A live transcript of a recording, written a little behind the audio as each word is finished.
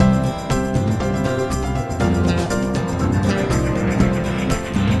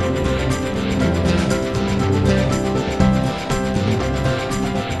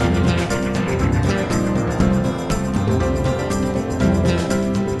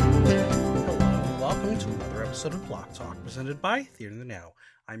episode of Block Talk, presented by Theater in the Now.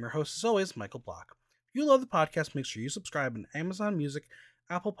 I'm your host, as always, Michael Block. If you love the podcast, make sure you subscribe on Amazon Music,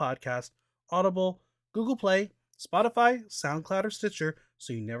 Apple Podcast, Audible, Google Play, Spotify, SoundCloud, or Stitcher,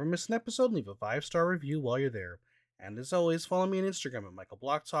 so you never miss an episode and leave a 5-star review while you're there. And as always, follow me on Instagram at Michael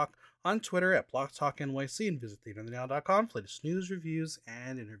Block Talk, on Twitter at BlockTalkNYC, and visit theaterinthenow.com for latest news, reviews,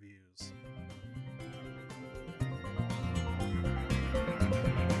 and interviews.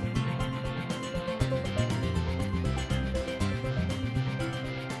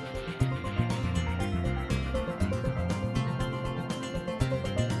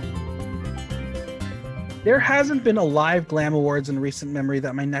 There hasn't been a live Glam Awards in recent memory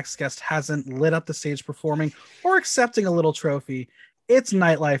that my next guest hasn't lit up the stage performing or accepting a little trophy. It's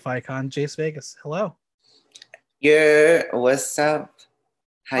nightlife icon Jace Vegas. Hello. Yeah, what's up?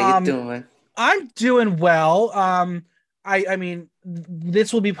 How you doing? I'm doing well. I mean,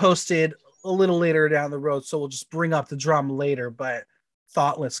 this will be posted a little later down the road, so we'll just bring up the drum later. But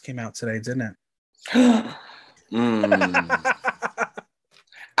Thoughtless came out today, didn't it?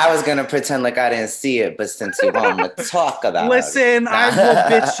 I was gonna pretend like I didn't see it, but since you want to talk about Listen, I will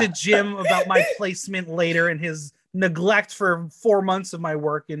bitch to Jim about my placement later and his neglect for 4 months of my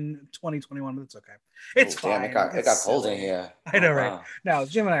work in 2021. But it's okay. It's fine. Damn, it got cold in here. I know, right? Wow. No,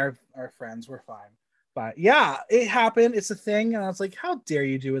 Jim and I are friends. We're fine. But yeah, it happened. It's a thing. And I was like, how dare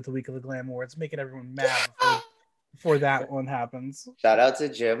you do it the week of the Glam Awards, making everyone mad before that one happens. Shout out to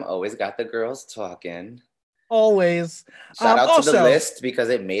Jim. Always got the girls talking. Always. Shout out to the list because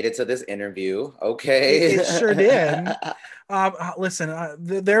it made it to this interview. Okay. It sure did. Listen,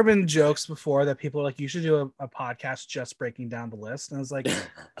 there have been jokes before that people are like, you should do a podcast just breaking down the list. And I was like,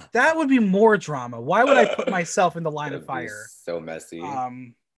 that would be more drama. Why would I put myself in the line of fire? So messy.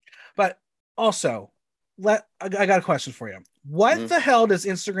 But also, I got a question for you. What the hell does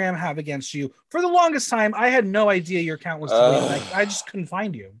Instagram have against you? For the longest time, I had no idea your account was deleted. I just couldn't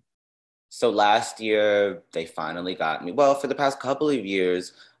find you. So last year, they finally got me. Well, for the past couple of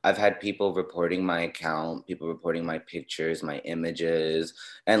years, I've had people reporting my account, people reporting my pictures, my images.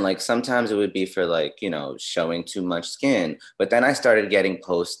 And like, sometimes it would be for like, you know, showing too much skin. But then I started getting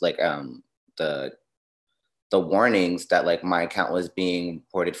posts like the warnings that like my account was being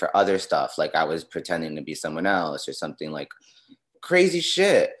reported for other stuff. Like I was pretending to be someone else or something, like crazy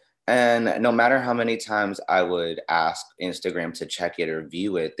shit. And no matter how many times I would ask Instagram to check it or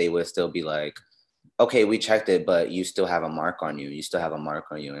view it, they would still be like, okay, we checked it, but you still have a mark on you. You still have a mark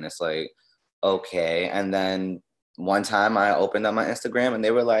on you. And it's like, okay. And then one time I opened up my Instagram and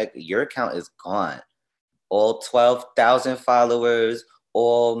they were like, your account is gone. All 12,000 followers,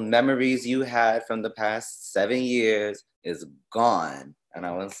 all memories you had from the past 7 years is gone. And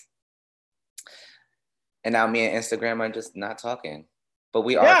now me and Instagram are just not talking. But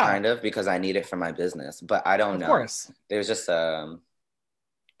we are kind of, because I need it for my business. But I don't know. Of course. There's just I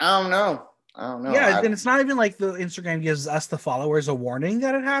don't know. Yeah, and it's not even like the Instagram gives us the followers a warning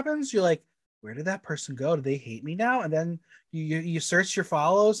that it happens. You're like, where did that person go? Do they hate me now? And then you search your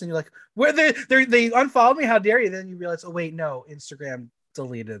follows and you're like, where they unfollowed me? How dare you? Then you realize, oh wait, no, Instagram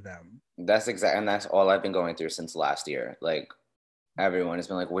deleted them. That's all I've been going through since last year. Like, everyone has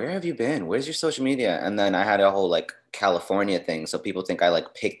been like, where have you been? Where's your social media? And then I had a whole like California thing. So people think I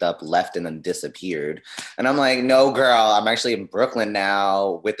like picked up, left, and then disappeared. And I'm like, no, girl, I'm actually in Brooklyn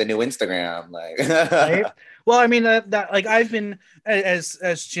now with the new Instagram. Like, right? Well, I mean, that like I've been,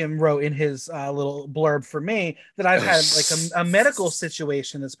 as Jim wrote in his little blurb for me, that I've had like a medical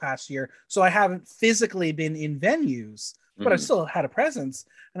situation this past year. So I haven't physically been in venues, but I still had a presence.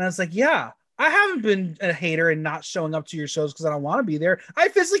 And I was like, yeah, I haven't been a hater and not showing up to your shows because I don't want to be there. I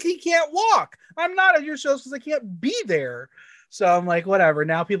physically can't walk. I'm not at your shows because I can't be there. So I'm like, whatever.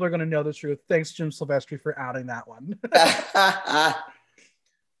 Now people are going to know the truth. Thanks, Jim Silvestri, for outing that one.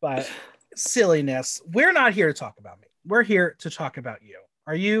 But silliness. We're not here to talk about me. We're here to talk about you.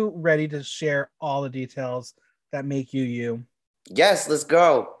 Are you ready to share all the details that make you you? Yes, let's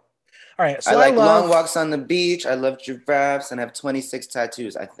go. All right. So I like long walks on the beach. I love giraffes and have 26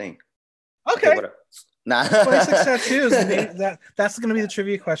 tattoos, I think. Okay. 26 tattoos. That's going to be the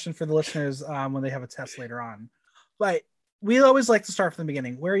trivia question for the listeners when they have a test later on. But we always like to start from the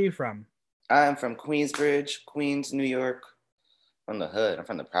beginning. Where are you from? I'm from Queensbridge, Queens, New York. From the hood. I'm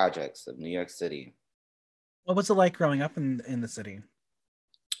from the projects of New York City. What was it like growing up in the city?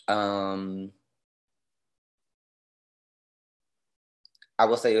 I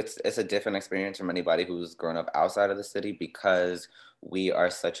will say it's a different experience from anybody who's grown up outside of the city because we are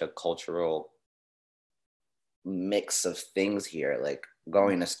such a cultural mix of things here. Like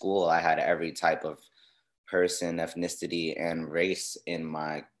going to school, I had every type of person, ethnicity, and race in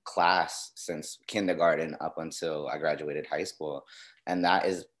my class since kindergarten up until I graduated high school. And that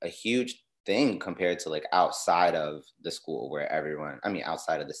is a huge thing compared to like outside of the school where everyone, I mean,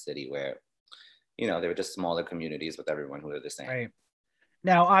 outside of the city where, you know, they were just smaller communities with everyone who are the same. Right.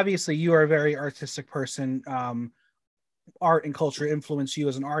 Now, obviously, you are a very artistic person. Art and culture influence you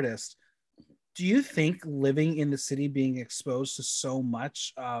as an artist. Do you think living in the city, being exposed to so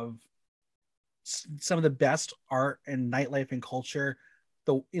much of some of the best art and nightlife and culture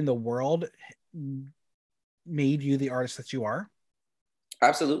in the world made you the artist that you are?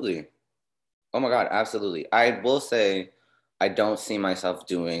 Absolutely. Oh my God, absolutely. I will say I don't see myself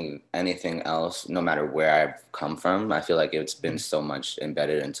doing anything else no matter where I've come from. I feel like it's been so much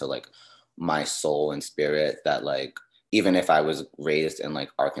embedded into like my soul and spirit that like even if I was raised in like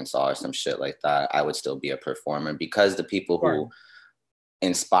Arkansas or some shit like that, I would still be a performer because the people Sure. who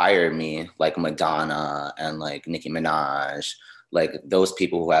inspire me, like Madonna and like Nicki Minaj, like those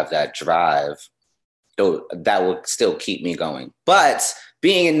people who have that drive, though that will still keep me going. But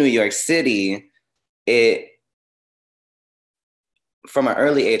being in New York City, it from an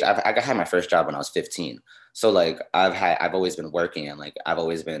early age, I had my first job when I was 15. So like I've always been working and like I've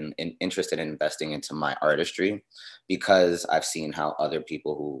always been interested in investing into my artistry because I've seen how other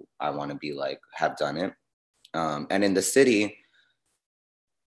people who I want to be like have done it. And in the city,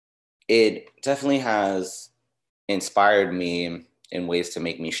 it definitely has inspired me in ways to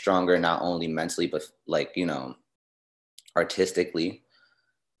make me stronger, not only mentally, but like, you know, artistically.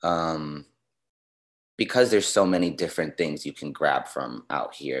 Um, because there's so many different things you can grab from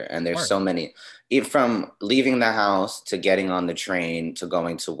out here. And there's Sure. so many, even from leaving the house to getting on the train to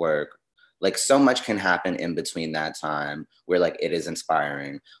going to work, like so much can happen in between that time where like it is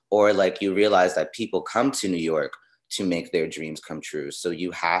inspiring. Or like you realize that people come to New York to make their dreams come true. So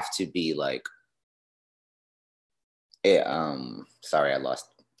you have to be like, it, sorry, I lost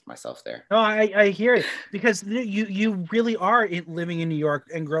myself there. No, I hear it because you really are living in New York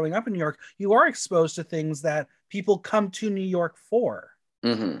and growing up in New York. You are exposed to things that people come to New York for.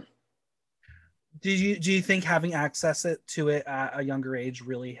 Mm-hmm. Do you think having access to it at a younger age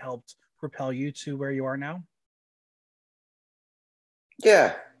really helped propel you to where you are now?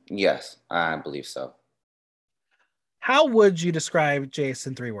 Yeah, yes, I believe so. How would you describe Jace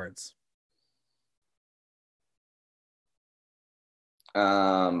in 3 words?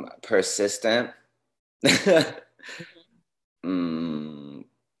 Persistent, mm,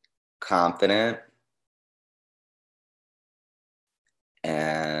 confident,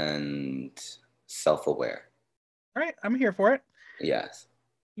 and self-aware. All right, I'm here for it. Yes,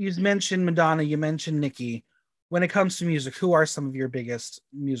 You mentioned Madonna, you mentioned Nicki. When it comes to music, who are some of your biggest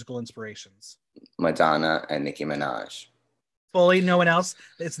musical inspirations? Madonna and Nicki Minaj. Fully, no one else.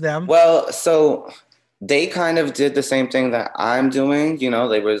 It's them. Well, so they kind of did the same thing that I'm doing. You know,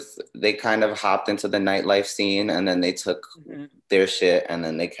 they kind of hopped into the nightlife scene and then they took Mhm. their shit and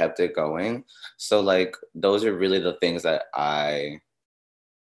then they kept it going. So like those are really the things that I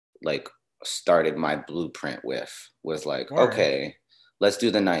like started my blueprint with was like, Sure. okay, let's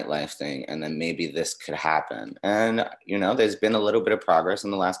do the nightlife thing and then maybe this could happen. And you know, there's been a little bit of progress in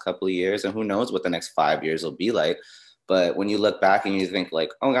the last couple of years and who knows what the next 5 years will be like. But when you look back and you think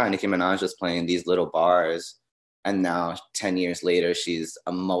like, oh God, Nicki Minaj was playing these little bars and now 10 years later she's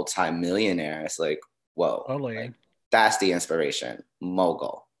a multi-millionaire. It's like, whoa, like Totally. that's the inspiration.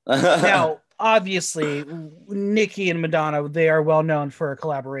 Mogul. Now, obviously, Nicki and Madonna, they are well known for a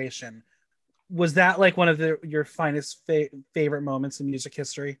collaboration. Was that like one of your finest favorite moments in music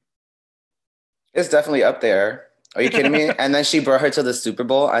history? It's definitely up there. Are you kidding me? And then she brought her to the Super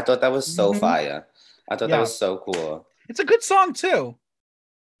Bowl. I thought that was so Hmm. fire. I thought that Yeah, was so cool. it's a good song too.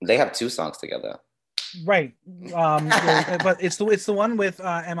 They have two songs together. Right. But it's the one with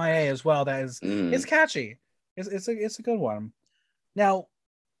MIA as well that is it's Mm. catchy. It's a good one. Now,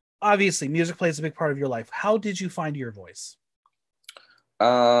 obviously, music plays a big part of your life. How did you find your voice?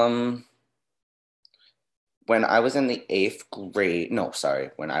 Um, when I was in the eighth grade, no,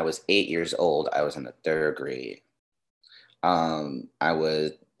 sorry, when I was 8 years old, I was in the third grade. I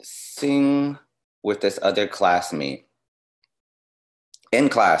would sing with this other classmate in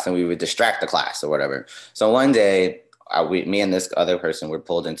class, and we would distract the class or whatever. So one day, me and this other person were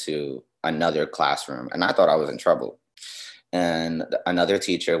pulled into another classroom, and I thought I was in trouble. And another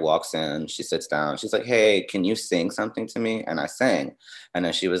teacher walks in, she sits down, she's like, hey, can you sing something to me? And I sang. And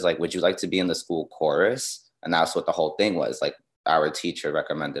then she was like, would you like to be in the school chorus? And that's what the whole thing was. Like, our teacher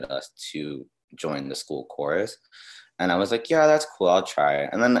recommended us to join the school chorus. And I was like, yeah, that's cool. I'll try it.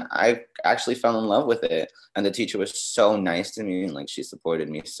 And then I actually fell in love with it. And the teacher was so nice to me. And like, she supported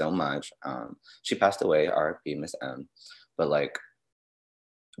me so much. She passed away, RIP, Miss M. But like,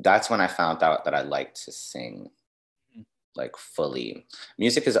 that's when I found out that I liked to sing like fully.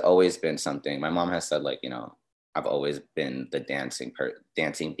 Music has always been something. My mom has said like, you know, I've always been the dancing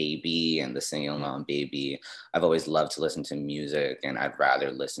baby and the singing along baby. I've always loved to listen to music, and I'd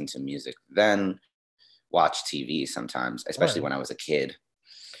rather listen to music than watch TV sometimes, especially Really? when I was a kid.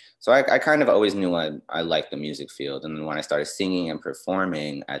 So I kind of always knew I liked the music field. And then when I started singing and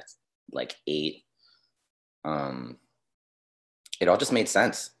performing at like 8, um, it all just made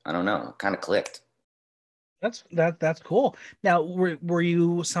sense. I don't know, kind of clicked. That's cool. Now, were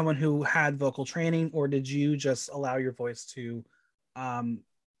you someone who had vocal training, or did you just allow your voice to um,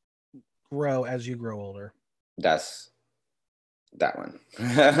 grow as you grow older? That's that one.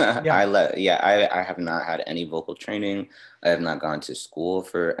 Yeah. I have not had any vocal training. I have not gone to school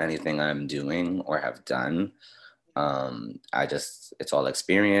for anything I'm doing or have done. I just, it's all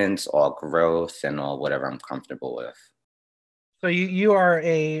experience, all growth, and all whatever I'm comfortable with. So you are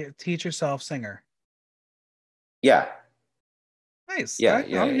a teach yourself singer. Yeah, Nice. yeah,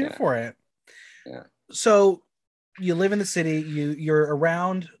 yeah, I'm here yeah, for it. yeah. So you live in the city, you're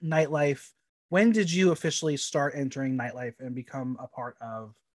around nightlife. When did you officially start entering nightlife and become a part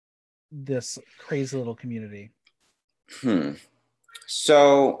of this crazy little community? Hmm.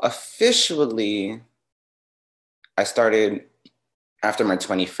 So officially, I started after my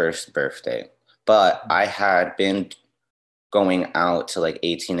 21st birthday, but I had been going out to like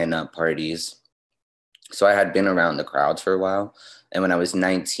 18 and up parties. So I had been around the crowds for a while. And when I was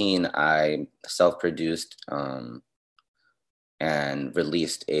 19, I self-produced and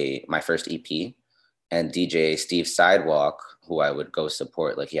released my first EP. And DJ Steve Sidewalk, who I would go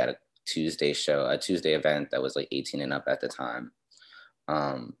support, like he had a Tuesday event that was like 18 and up at the time.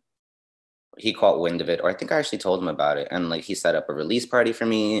 Um, he caught wind of it, or I think I actually told him about it. And like he set up a release party for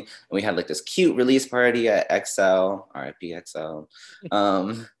me. And we had like this cute release party at XL, RIP XL.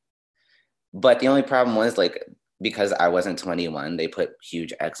 Um, but the only problem was like, because I wasn't 21, they put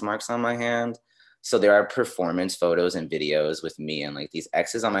huge X marks on my hand. So there are performance photos and videos with me and like these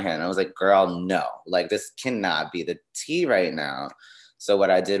X's on my hand. And I was like, girl, no, like this cannot be the T right now. So what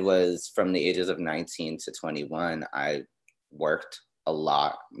I did was from the ages of 19 to 21, I worked a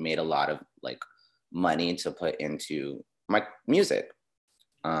lot, made a lot of like money to put into my music.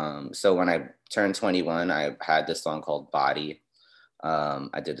 So when I turned 21, I had this song called Body.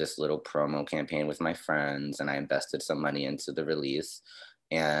 I did this little promo campaign with my friends, and I invested some money into the release.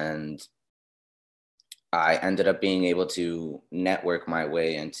 And I ended up being able to network my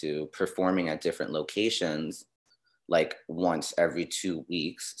way into performing at different locations like once every 2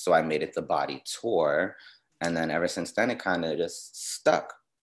 weeks. So I made it the Body tour. And then ever since then, it kind of just stuck.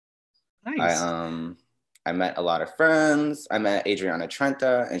 I Nice. um I met a lot of friends. I met Adriana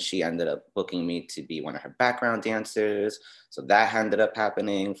Trenta, and she ended up booking me to be one of her background dancers. So that ended up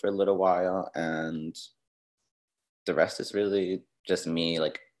happening for a little while, and the rest is really just me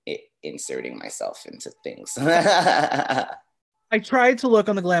like inserting myself into things. I tried to look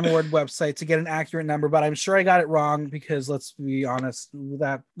on the Glam Award website to get an accurate number, but I'm sure I got it wrong because let's be honest,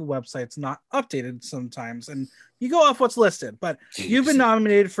 that website's not updated sometimes, and you go off what's listed. But you've been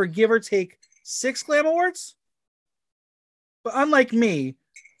nominated for give or take 6 Glam Awards, but unlike me,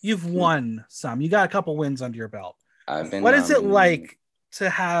 you've won some. You got a couple wins under your belt. I've been What is it like to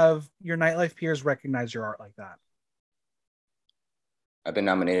have your nightlife peers recognize your art like that? I've been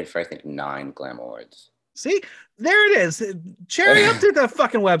nominated for I think 9 Glam Awards. See, there it is. Cherry update that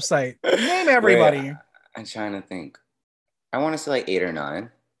fucking website. Name everybody. Wait, I'm trying to think. I want to say like 8 or 9.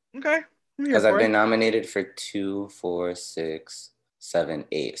 Okay, I'm here Because I've for been it. nominated for 2, 4, 6, 7,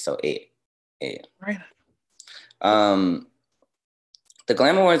 8. So 8. 8. Right. Um, the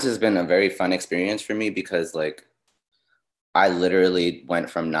Glam Awards has been a very fun experience for me because like I literally went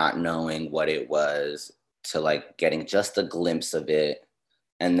from not knowing what it was to like getting just a glimpse of it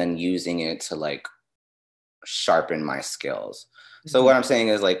and then using it to like sharpen my skills. So what I'm saying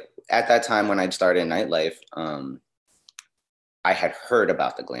is like at that time when I started nightlife, I had heard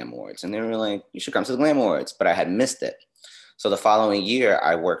about the Glam Awards and they were like, you should come to the Glam Awards, but I had missed it. So the following year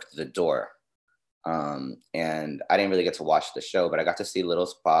I worked the door. And I didn't really get to watch the show, but I got to see little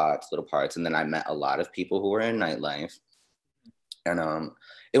spots, little parts. And then I met a lot of people who were in nightlife. And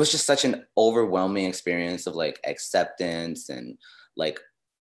it was just such an overwhelming experience of like acceptance and like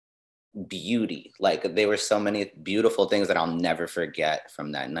beauty. Like there were so many beautiful things that I'll never forget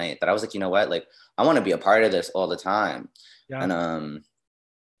from that night that I was like, you know what? Like I want to be a part of this all the time. Yeah. And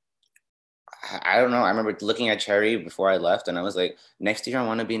I don't know. I remember looking at Cherry before I left and I was like, next year I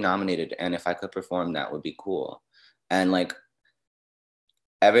want to be nominated. And if I could perform, that would be cool. And like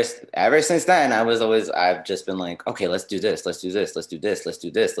ever since then, I've just been like, okay, let's do this, let's do this, let's do this, let's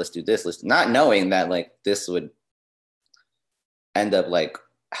do this, let's do this, let's not knowing that like this would end up like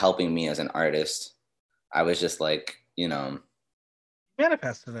helping me as an artist. I was just like,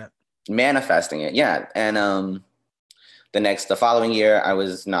 Manifested it. manifesting it. Yeah. And the following year I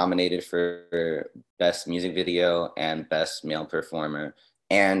was nominated for best music video and best male performer.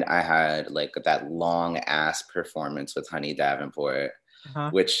 And I had like that long ass performance with Honey Davenport,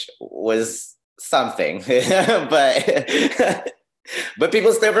 which was something, but but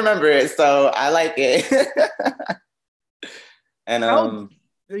people still remember it, so I like it. And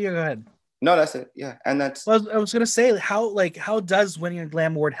yeah, go ahead. No, that's it. Yeah, and that's. Well, I was gonna say how does winning a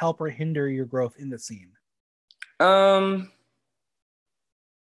Glam Award help or hinder your growth in the scene? I'm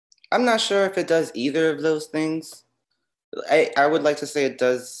not sure if it does either of those things. I would like to say it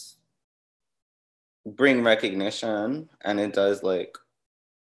does bring recognition, and it does like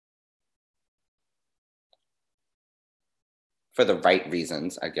for the right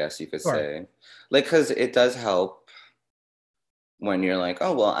reasons, I guess you could say, like because it does help when you're like,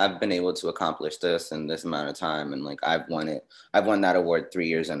 oh, well, I've been able to accomplish this in this amount of time. And like, I've won that award 3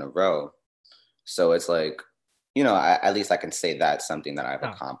 years in a row. So it's like, at least I can say that's something that I've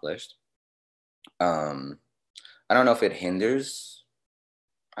accomplished. I don't know if it hinders.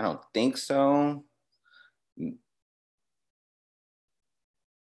 I don't think so. No,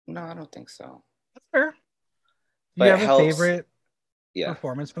 I don't think so. That's fair. Do you have a favorite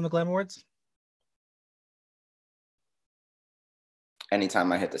performance from the Glam Awards?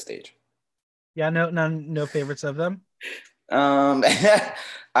 Anytime I hit the stage. Yeah, no favorites of them.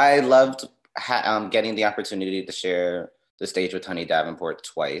 I loved getting the opportunity to share the stage with Honey Davenport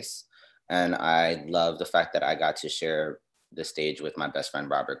twice, and I love the fact that I got to share the stage with my best friend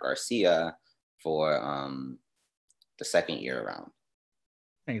Robert Garcia for the second year around.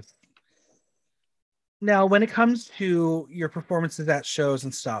 Nice. Now, when it comes to your performances at shows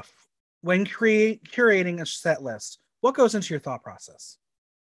and stuff, when curating a set list, what goes into your thought process?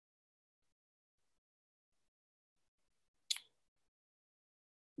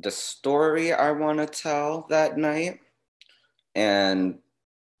 The story I want to tell that night and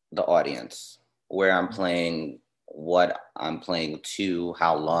the audience, where I'm playing, what I'm playing to,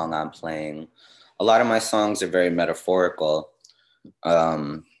 how long I'm playing. A lot of my songs are very metaphorical,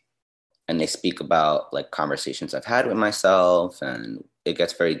 and they speak about like conversations I've had with myself, and it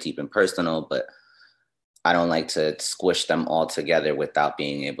gets very deep and personal, but I don't like to squish them all together without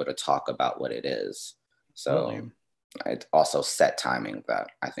being able to talk about what it is. So it's also set timing that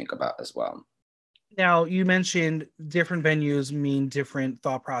I think about as well. Now, you mentioned different venues mean different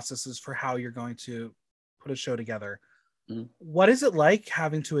thought processes for how you're going to put a show together. Mm-hmm. What is it like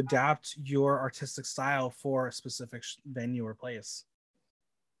having to adapt your artistic style for a specific venue or place?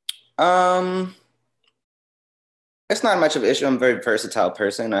 It's not much of an issue. I'm a very versatile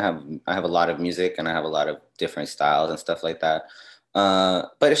person. I have a lot of music and I have a lot of different styles and stuff like that.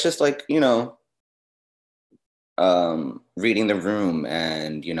 But it's just like, reading the room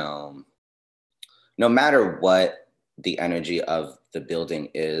and, no matter what the energy of the building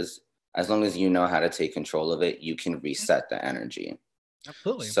is, as long as you know how to take control of it, you can reset the energy.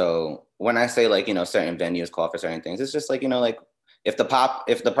 Absolutely. So when I say like, certain venues call for certain things, it's just like, like if the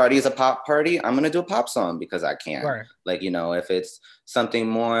party is a pop party, I'm going to do a pop song because I can. Right. Like, if it's something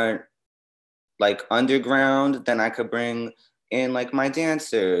more like underground, then I could bring in like my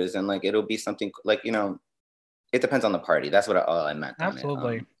dancers and like, it'll be something like, it depends on the party. That's what all I meant.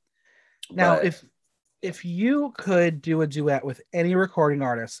 Absolutely. Now, if you could do a duet with any recording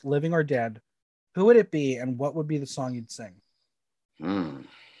artist, living or dead, who would it be and what would be the song you'd sing? If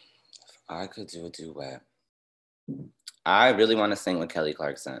I could do a duet, I really want to sing with Kelly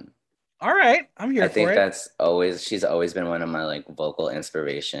Clarkson. All right, I'm here for it. I think she's always been one of my like vocal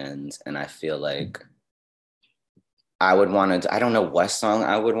inspirations, and I feel like I would want to, I don't know what song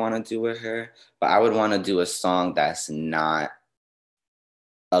I would want to do with her, but I would want to do a song that's not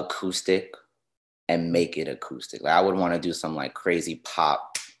acoustic and make it acoustic. Like I would want to do some like crazy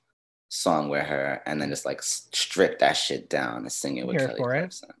pop song with her and then just like strip that shit down and sing it with Kelly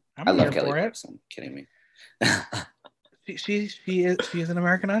Clarkson. I love Kelly Clarkson. Kidding me? she is an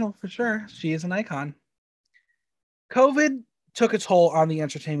American Idol for sure. She is an icon. COVID took a toll on the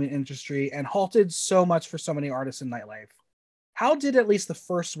entertainment industry and halted so much for so many artists in nightlife. How did at least the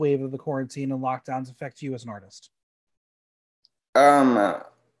first wave of the quarantine and lockdowns affect you as an artist?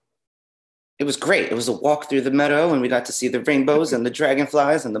 It was great. It was a walk through the meadow and we got to see the rainbows and the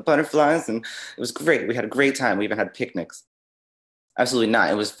dragonflies and the butterflies and it was great. We had a great time. We even had picnics. Absolutely not.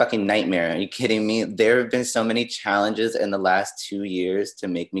 It was fucking nightmare. Are you kidding me? There have been so many challenges in the last 2 years to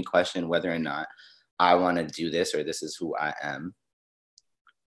make me question whether or not I want to do this or this is who I am.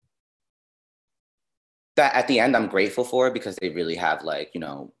 That at the end I'm grateful for because they really have like,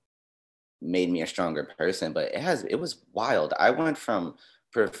 made me a stronger person. But it was wild. I went from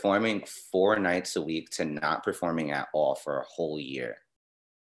performing 4 nights a week to not performing at all for a whole year.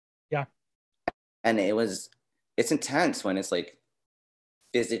 Yeah. And it's intense when it's like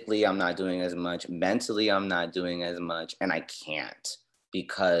physically I'm not doing as much, mentally I'm not doing as much, and I can't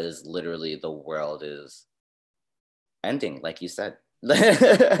because literally the world is ending, like you said.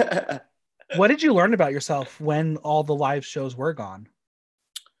 What did you learn about yourself when all the live shows were gone?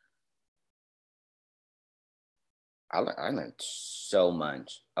 I learned so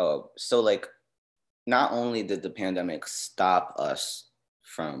much. Oh, so like not only did the pandemic stop us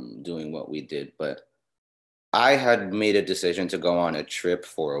from doing what we did, but I had made a decision to go on a trip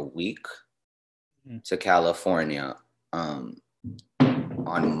for a week to California on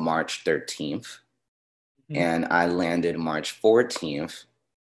March 13th. And I landed March 14th.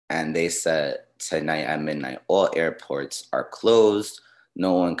 And they said tonight at midnight, all airports are closed.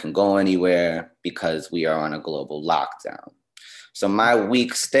 No one can go anywhere because we are on a global lockdown. So my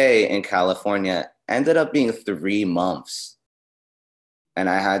week stay in California ended up being 3 months. And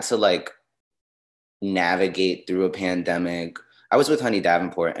I had to like navigate through a pandemic. I was with Honey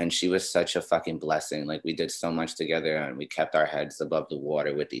Davenport and she was such a fucking blessing. Like we did so much together and we kept our heads above the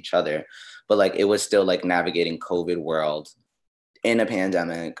water with each other. But like it was still like navigating COVID world in a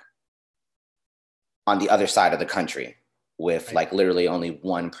pandemic on the other side of the country with like literally only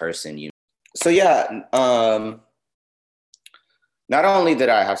one person. So yeah, not only did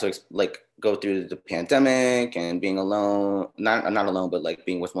I have to like go through the pandemic and being alone, not alone, but like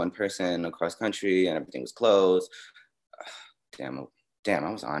being with one person across country and everything was closed. Damn,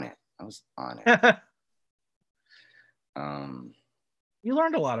 I was on it. You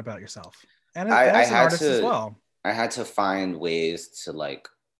learned a lot about yourself and I as an had artist as to, well. I had to find ways to like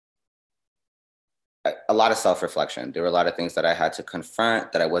a lot of self-reflection. There were a lot of things that I had to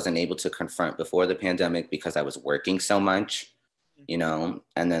confront that I wasn't able to confront before the pandemic because I was working so much, and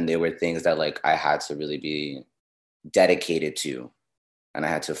then there were things that like I had to really be dedicated to, and I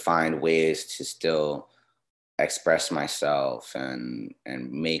had to find ways to still express myself and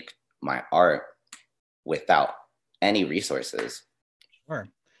make my art without any resources. Sure.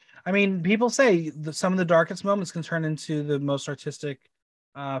 I mean, people say that some of the darkest moments can turn into the most artistic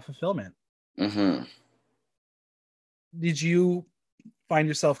fulfillment. Mm-hmm. Did you find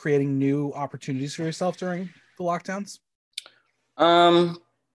yourself creating new opportunities for yourself during the lockdowns?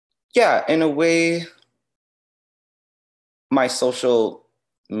 Yeah, in a way, my social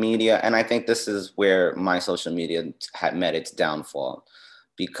media, and I think this is where my social media had met its downfall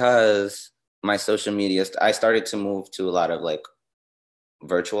because my social media, I started to move to a lot of like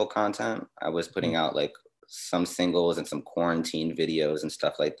virtual content. I was putting out like some singles and some quarantine videos and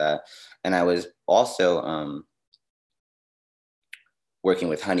stuff like that. And I was also working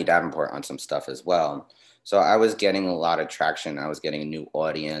with Honey Davenport on some stuff as well. So I was getting a lot of traction. I was getting new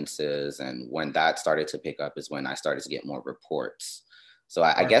audiences. And when that started to pick up is when I started to get more reports. So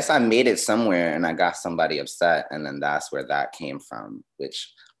I guess I made it somewhere and I got somebody upset. And then that's where that came from,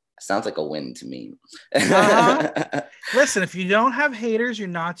 which sounds like a win to me. Listen, if you don't have haters, you're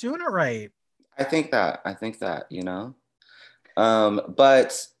not doing it right. I think that,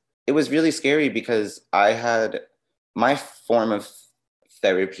 but it was really scary because I had my form of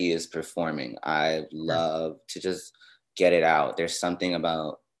therapy is performing. I love to just get it out. There's something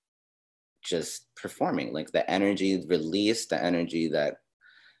about just performing, like the energy release, the energy that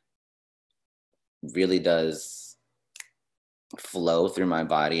really does flow through my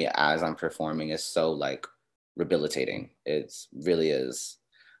body as I'm performing is so like rehabilitating. It really is.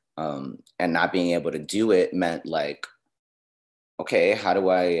 And not being able to do it meant like, okay, how do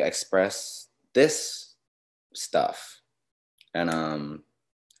I express this stuff? And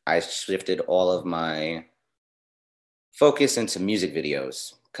I shifted all of my focus into music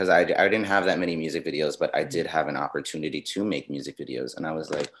videos because I didn't have that many music videos, but I did have an opportunity to make music videos. And I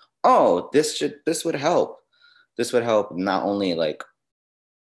was like, oh, this would help. This would help not only like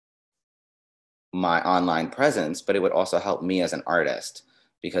my online presence, but it would also help me as an artist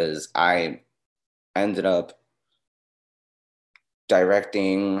because I ended up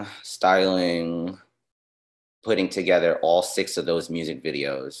directing, styling, putting together all 6 of those music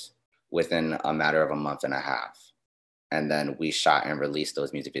videos within a matter of a month and a half. And then we shot and released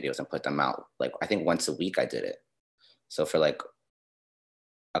those music videos and put them out. Like, I think once a week I did it. So for like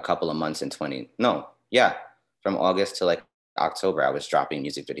a couple of months from August to like October, I was dropping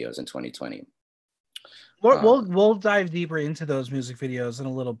music videos in 2020. We'll dive deeper into those music videos in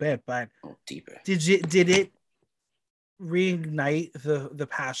a little bit, but deeper. Did it reignite the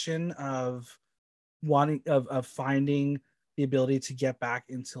passion of wanting of finding the ability to get back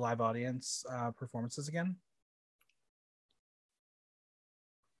into live audience performances again?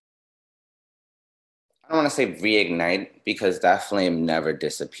 I don't want to say reignite, because that flame never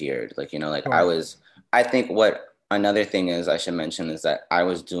disappeared. Like, you know, like Sure. I think what another thing is I should mention is that I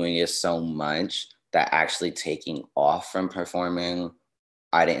was doing it so much that actually taking off from performing,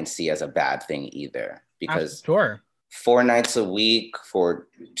 I didn't see as a bad thing either, because Sure. 4 nights a week for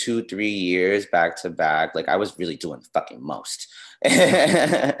 2-3 years back to back, like I was really doing fucking most.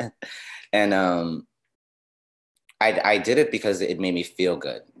 And I did it because it made me feel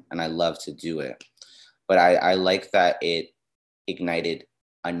good and I love to do it. But I like that it ignited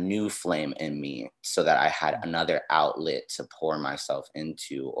a new flame in me so that I had another outlet to pour myself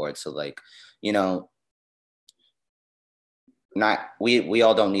into, or to, like, you know, not we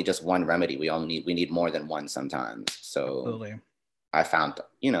all don't need just one remedy. We need more than one sometimes. So Absolutely. I found,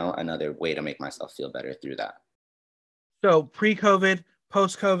 you know, another way to make myself feel better through that. So pre-COVID,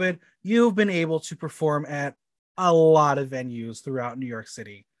 post-COVID, you've been able to perform at a lot of venues throughout New York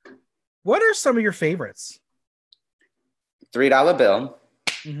City. What are some of your favorites? $3 bill,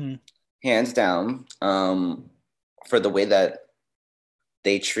 Mm-hmm. hands down. For the way that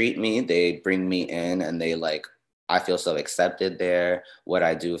they treat me, they bring me in, and they, like, I feel so accepted there. What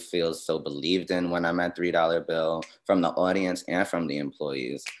I do feels so believed in when I'm at $3 bill, from the audience and from the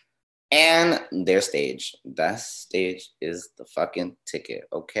employees. And their stage. That stage is the fucking ticket,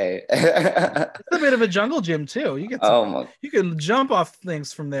 okay? It's a bit of a jungle gym too. You can jump off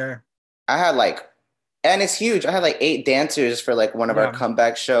things from there. I had like, and it's huge. I had like 8 dancers for like one of our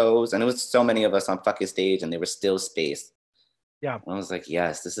comeback shows, and it was so many of us on fucking stage, and they were still spaced. Yeah. I was like,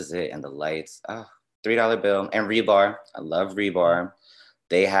 yes, this is it. And the lights, $3 bill, and Rebar. I love Rebar.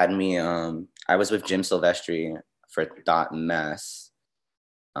 They had me, I was with Jim Silvestri for Dot Mess.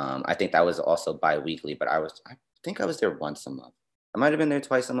 I think that was also bi-weekly, but I think I was there once a month. I might have been there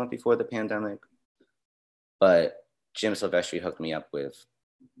twice a month before the pandemic, but Jim Silvestri hooked me up with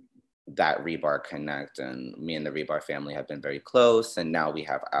that Rebar Connect, and me and the Rebar family have been very close, and now we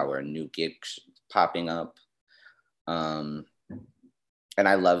have our new gigs popping up. And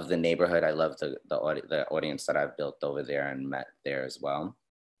I love the neighborhood. I love the audience that I've built over there and met there as well.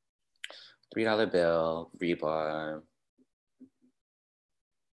 $3 bill, Rebar.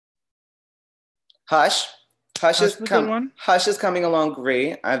 Hush. Hush is coming along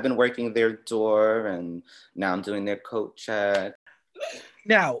great. I've been working their door, and now I'm doing their coat check.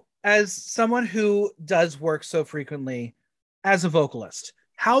 Now, as someone who does work so frequently as a vocalist,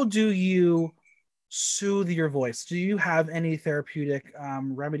 how do you soothe your voice? Do you have any therapeutic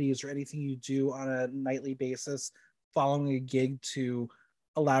remedies or anything you do on a nightly basis following a gig to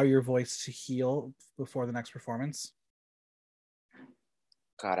allow your voice to heal before the next performance?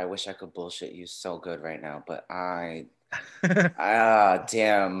 God, I wish I could bullshit you so good right now, but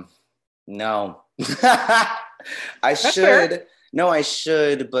damn. No. I should. Fair. No, I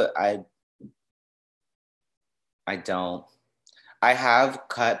should, but I don't. I have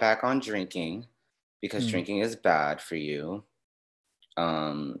cut back on drinking because drinking is bad for you.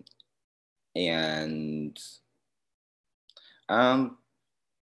 And I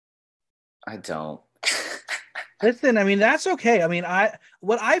don't. Listen, I mean, that's okay. I mean,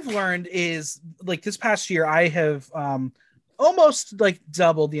 what I've learned is, like, this past year, I have almost like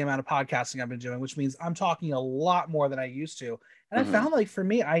doubled the amount of podcasting I've been doing, which means I'm talking a lot more than I used to. And I found, like, for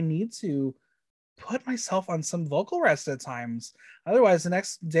me, I need to put myself on some vocal rest at times. Otherwise, the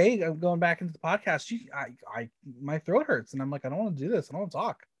next day I'm going back into the podcast, my throat hurts, and I'm like, I don't want to do this. I don't want to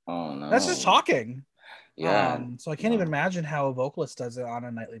talk. Oh no, that's just talking. Yeah. So I can't even imagine how a vocalist does it on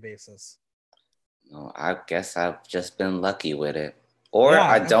a nightly basis. No, I guess I've just been lucky with it, or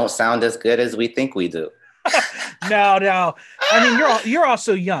I don't sound as good as we think we do. No. I mean, you're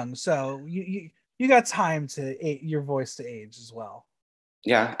also young, so you got time to your voice to age as well.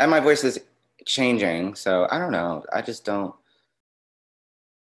 Yeah, and my voice is changing, so I don't know. I just don't.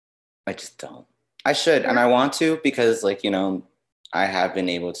 I should, and I want to, because, like, you know, I have been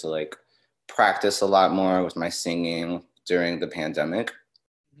able to, like, practice a lot more with my singing during the pandemic.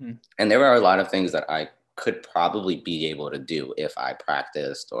 And there are a lot of things that I could probably be able to do if I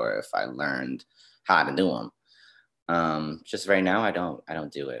practiced or if I learned how to do them. Just right now, I don't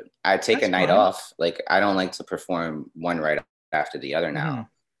do it. I take a night off. Like, I don't like to perform one right after the other now,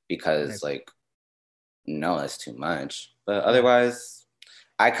 because like, no, it's too much. But otherwise,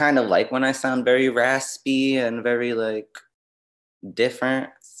 I kind of like when I sound very raspy and very, like, different.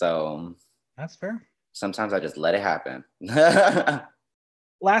 So That's fair. sometimes I just let it happen.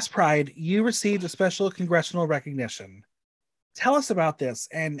 Last Pride, you received a special congressional recognition. Tell us about this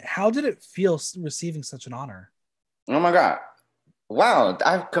and how did it feel receiving such an honor? Oh my God. Wow,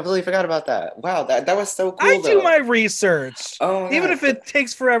 I completely forgot about that. Wow, that was so I cool do though. my research. Oh my Even God, if it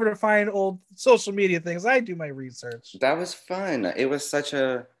takes forever to find old social media things, I do my research. that was fun. It was such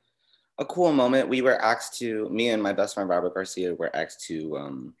a cool moment. We were asked to, me and my best friend Robert Garcia were asked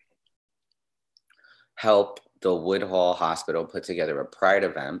to help the Woodhull Hospital put together a Pride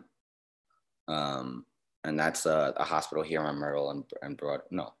event. And that's a hospital here on Myrtle and Broad.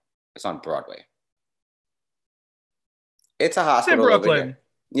 No, it's on Broadway. It's a It's in hospital over here. Brooklyn.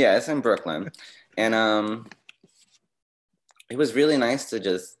 Yeah, it's in Brooklyn. And it was really nice to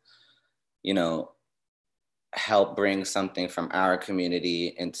just, you know, help bring something from our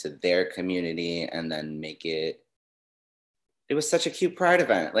community into their community and then make it. It was such a cute Pride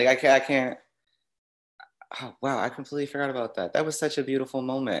event. Like I can't. Oh, wow, I completely forgot about that. That was such a beautiful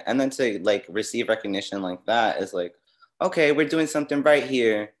moment. And then to like receive recognition like that is like, okay, we're doing something right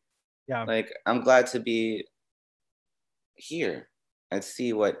here. Yeah. Like I'm glad to be here and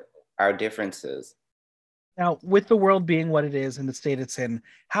see what our difference is. Now, with the world being what it is and the state it's in,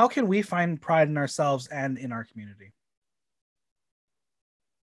 how can we find pride in ourselves and in our community?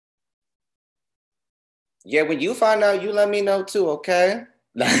 Yeah, when you find out, you let me know too, okay?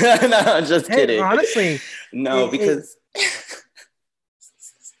 No, I'm just Hey, kidding. honestly, No, because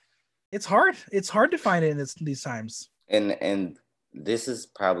it's hard. It's hard to find it in these times. and this is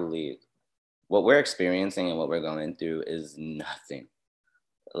probably what we're experiencing and what we're going through is nothing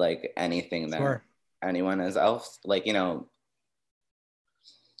like anything that Sure. anyone else, like, you know,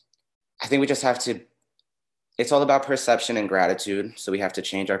 I think we just have to, it's all about perception and gratitude. So we have to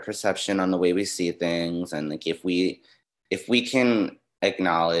change our perception on the way we see things. And like if we can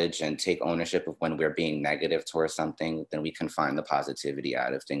acknowledge and take ownership of when we're being negative towards something, then we can find the positivity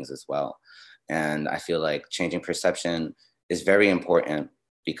out of things as well. And I feel like changing perception is very important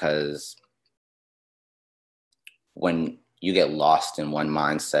because when you get lost in one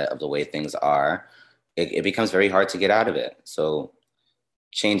mindset of the way things are, it becomes very hard to get out of it. So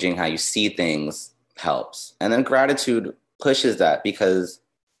changing how you see things helps. And then gratitude pushes that because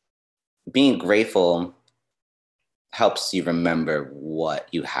being grateful helps you remember what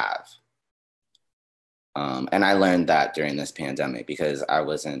you have. And I learned that during this pandemic because I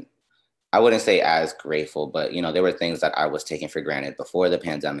wouldn't say as grateful, but you know, there were things that I was taking for granted before the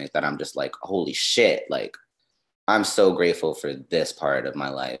pandemic that I'm just like, holy shit, like I'm so grateful for this part of my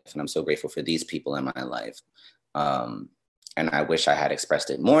life and I'm so grateful for these people in my life. And I wish I had expressed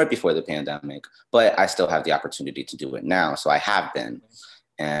it more before the pandemic, but I still have the opportunity to do it now. So I have been.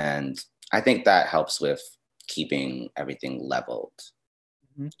 And I think that helps with keeping everything leveled.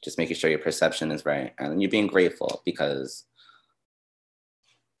 Mm-hmm. Just making sure your perception is right. And you're being grateful because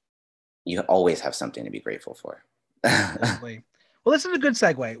you always have something to be grateful for. Absolutely. Well, this is a good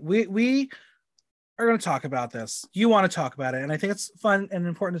segue. We are going to talk about this. You want to talk about it, and I think it's fun and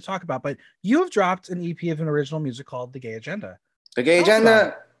important to talk about. But you have dropped an EP of an original music called "The Gay Agenda." The Gay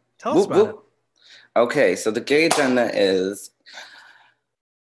Agenda. Tell us about it. Okay, so the Gay Agenda is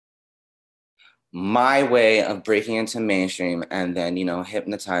my way of breaking into mainstream and then, you know,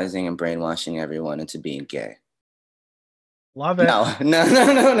 hypnotizing and brainwashing everyone into being gay. Love it. No.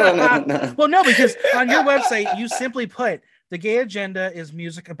 Well, no, because on your website you simply put the Gay Agenda is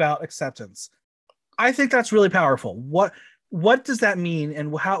music about acceptance. I think that's really powerful. What does that mean,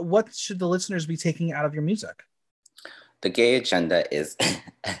 and what should the listeners be taking out of your music? The Gay Agenda is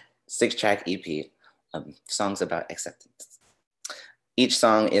a 6-track EP of songs about acceptance. Each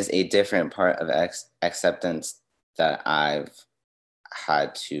song is a different part of acceptance that I've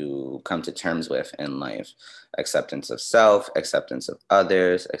had to come to terms with in life. Acceptance of self, acceptance of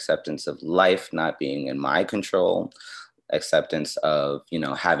others, acceptance of life not being in my control, acceptance of, you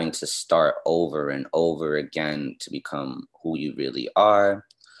know, having to start over and over again to become who you really are.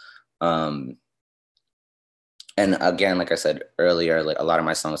 And again, like I said earlier, like a lot of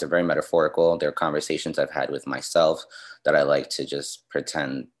my songs are very metaphorical. They're conversations I've had with myself that I like to just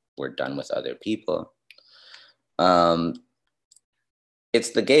pretend we're done with other people.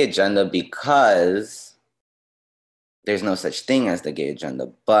 It's the Gay Agenda because there's no such thing as the Gay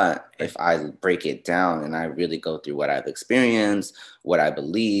Agenda. But if I break it down and I really go through what I've experienced, what I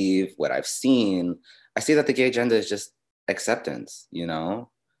believe, what I've seen, I see that the Gay Agenda is just acceptance, you know?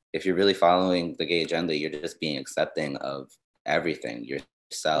 If you're really following the Gay Agenda, you're just being accepting of everything,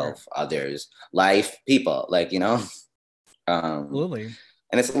 yourself, others, life, people, like, you know? Absolutely.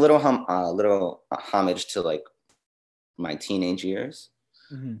 And it's a little homage to like my teenage years.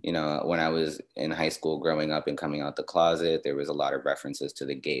 Mm-hmm. You know, when I was in high school growing up and coming out the closet, there was a lot of references to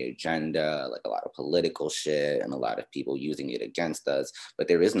the gay agenda, like a lot of political shit and a lot of people using it against us. But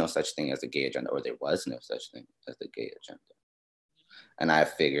there is no such thing as a gay agenda, or there was no such thing as the gay agenda. And I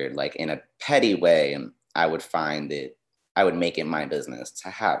figured, like, in a petty way, I would make it my business to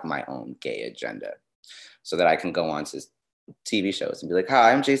have my own gay agenda so that I can go on to TV shows and be like,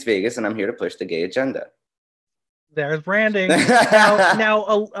 hi, I'm Jace Vegas and I'm here to push the gay agenda. There's branding.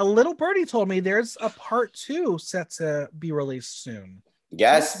 now a little birdie told me there's a part 2 set to be released soon.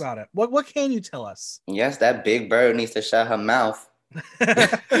 Yes. Tell us about it. What can you tell us? Yes, that big bird needs to shut her mouth. So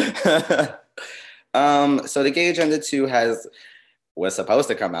the Gay Agenda 2 was supposed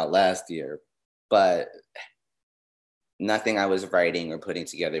to come out last year, but nothing I was writing or putting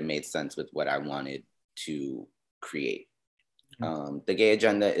together made sense with what I wanted to create. The Gay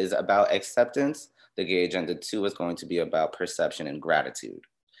Agenda is about acceptance. The Gay Agenda 2 is going to be about perception and gratitude,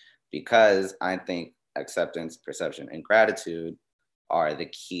 because I think acceptance, perception, and gratitude are the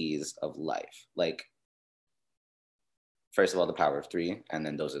keys of life. Like, first of all, the power of 3, and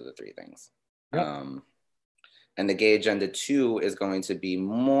then those are the 3 things. Yep. And the Gay Agenda 2 is going to be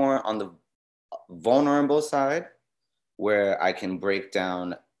more on the vulnerable side, where I can break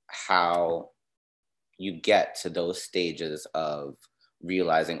down how you get to those stages of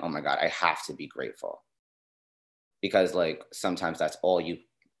realizing, oh my God, I have to be grateful. Because, like, sometimes that's all you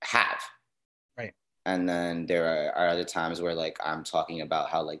have. Right. And then there are other times where, like, I'm talking about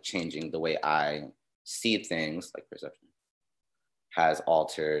how, like, changing the way I see things, like perception, has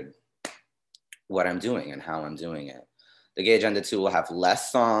altered what I'm doing and how I'm doing it. The Gay Agenda 2 will have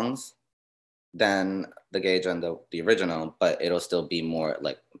less songs than the Gay Agenda, the original, but it'll still be more,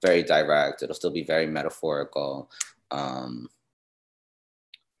 like, very direct. It'll still be very metaphorical.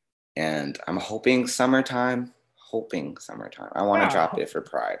 And I'm hoping summertime. I want to drop it for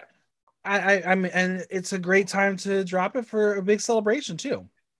Pride. I mean, and it's a great time to drop it for a big celebration too.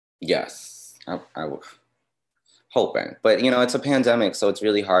 Yes, I hoping, but you know, it's a pandemic, so it's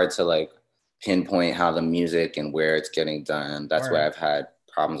really hard to, like, pinpoint how the music and where it's getting done. That's why I've had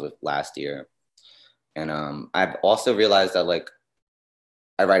problems with last year. And I've also realized that, like,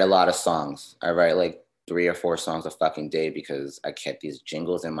 I write a lot of songs. I write like 3 or 4 songs a fucking day because I kept these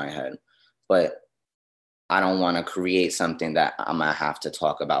jingles in my head. But I don't want to create something that I'm gonna have to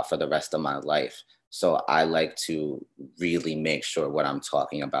talk about for the rest of my life. So I like to really make sure what I'm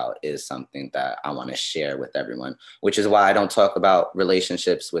talking about is something that I want to share with everyone, which is why I don't talk about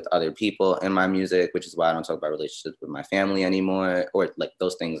relationships with other people in my music, which is why I don't talk about relationships with my family anymore, or like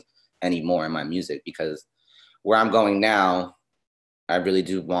those things anymore in my music, because where I'm going now, I really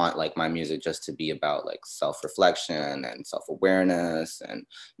do want, like, my music just to be about, like, self-reflection and self-awareness and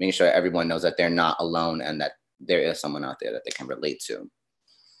making sure everyone knows that they're not alone and that there is someone out there that they can relate to,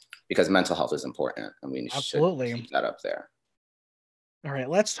 because mental health is important and we should keep that up there. All right,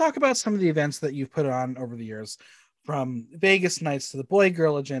 let's talk about some of the events that you've put on over the years, from Vegas Nights to the Boy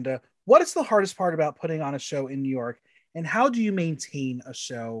Girl Agenda. What is the hardest part about putting on a show in New York, and how do you maintain a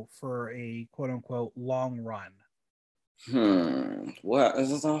show for a quote unquote long run? What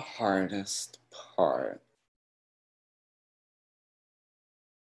is the hardest part?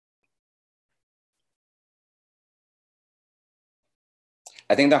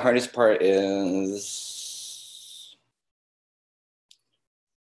 I think the hardest part is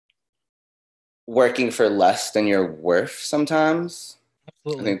working for less than you're worth sometimes.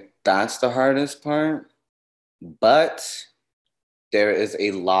 Absolutely. I think that's the hardest part. But there is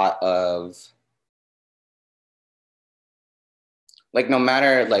a lot of, like, no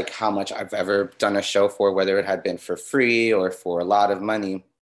matter, like, how much I've ever done a show for, whether it had been for free or for a lot of money,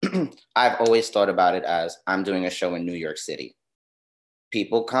 I've always thought about it as I'm doing a show in New York City.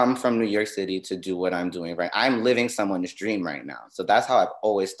 People come from New York City to do what I'm doing, right? I'm living someone's dream right now. So that's how I've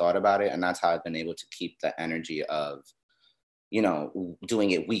always thought about it. And that's how I've been able to keep the energy of, you know,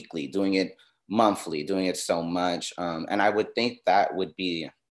 doing it weekly, doing it monthly, doing it so much. And I would think that would be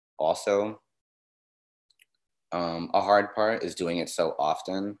also a hard part, is doing it so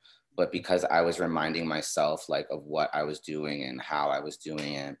often. But because I was reminding myself, like, of what I was doing and how I was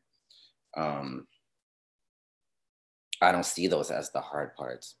doing it, I don't see those as the hard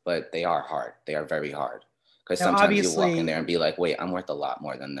parts, but they are hard. They are very hard. Because sometimes you walk in there and be like, wait, I'm worth a lot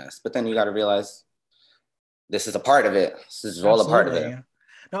more than this. But then you got to realize this is a part of it. This is all a part of it.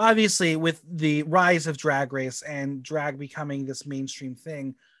 Now, obviously, with the rise of Drag Race and drag becoming this mainstream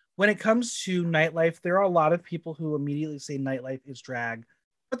thing, when it comes to nightlife, there are a lot of people who immediately say nightlife is drag,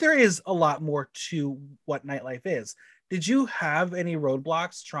 but there is a lot more to what nightlife is. Did you have any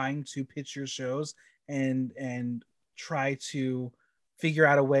roadblocks trying to pitch your shows and try to figure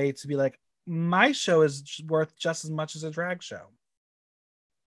out a way to be like, my show is worth just as much as a drag show?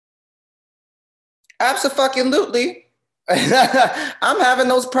 Absolutely. I'm having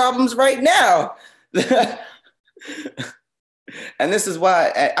those problems right now. And this is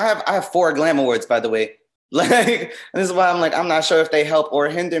why I have 4 glam awards, by the way. Like, this is why I'm like, I'm not sure if they help or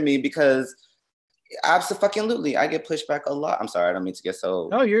hinder me, because absolutely I get pushed back a lot. I'm sorry, I don't mean to get so.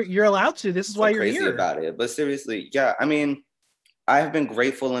 No, you're allowed to. This is why you're crazy here about it. But seriously, yeah, I mean, I have been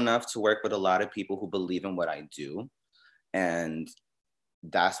grateful enough to work with a lot of people who believe in what I do, and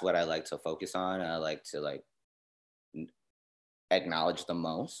that's what I like to focus on. I like to like acknowledge the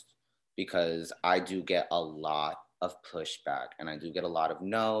most, because I do get a lot of pushback, and I do get a lot of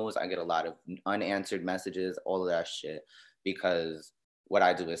no's. I get a lot of unanswered messages, all of that shit, because what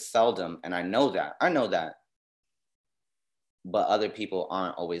I do is seldom, and I know that, but other people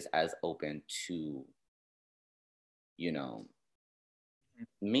aren't always as open to, you know,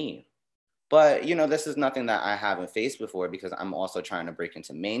 me. But, you know, this is nothing that I haven't faced before, because I'm also trying to break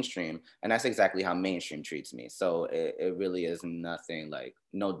into mainstream, and that's exactly how mainstream treats me. So it really is nothing, like,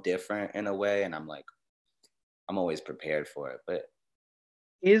 no different in a way. And I'm like, I'm always prepared for it. But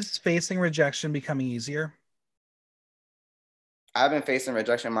is facing rejection becoming easier? I've been facing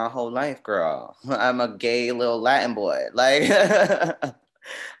rejection my whole life, girl. I'm a gay little Latin boy. Like,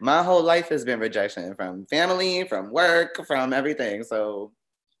 my whole life has been rejection, from family, from work, from everything. So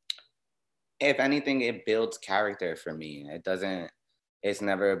if anything, it builds character for me. It's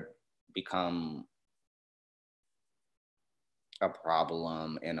never become a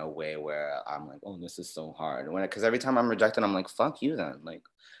problem in a way where I'm like, oh, this is so hard. Because every time I'm rejected, I'm like, fuck you then. Like,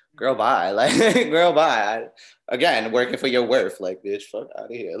 girl, bye. Like, girl, bye. Again, working for your worth. Like, bitch, fuck out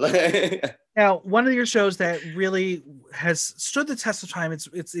of here. Like, now, one of your shows that really has stood the test of time, it's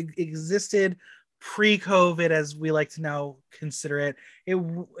existed pre-COVID, as we like to now consider it.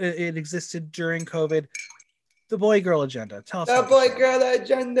 It existed during COVID. The Boy Girl Agenda. Tell us. The Boy Girl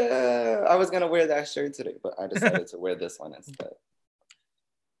Agenda. I was gonna wear that shirt today, but I decided to wear this one instead.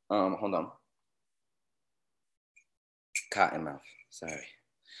 Hold on. Cottonmouth. Sorry.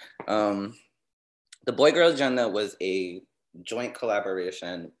 The Boy Girl Agenda was a joint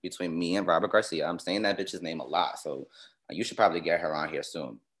collaboration between me and Robert Garcia. I'm saying that bitch's name a lot, so you should probably get her on here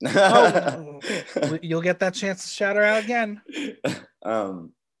soon. Oh, you'll get that chance to shout her out again.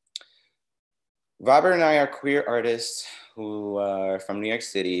 Robert and I are queer artists who are from New York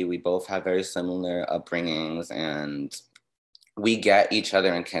City. We both have very similar upbringings, and we get each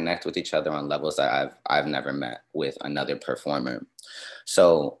other and connect with each other on levels that I've never met with another performer.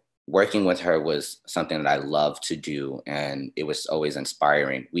 So working with her was something that I love to do, and it was always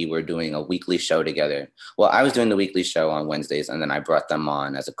inspiring. We were doing a weekly show together. Well, I was doing the weekly show on Wednesdays, and then I brought them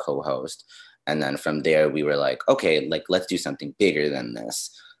on as a co-host. And then from there, we were like, okay, like, let's do something bigger than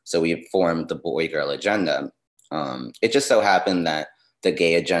this. So we formed the Boy Girl Agenda. It just so happened that the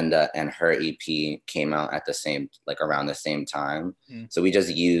Gay Agenda and her EP came out at the same, like around the same time. So we just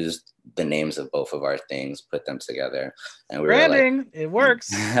used the names of both of our things, put them together, and we branding, were like, it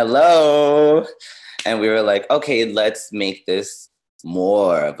works. Hello. And we were like, okay, let's make this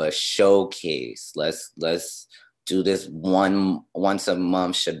more of a showcase. Let's do this once a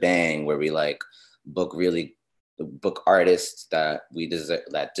month shebang where we like book artists that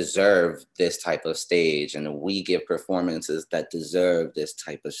deserve this type of stage, and we give performances that deserve this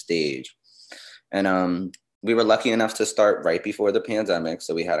type of stage. And we were lucky enough to start right before the pandemic,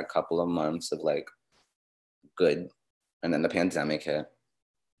 so we had a couple of months of like good, and then the pandemic hit,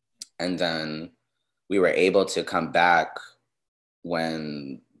 and then we were able to come back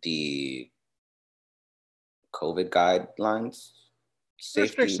when the COVID guidelines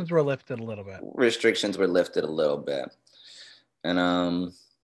restrictions were lifted a little bit. And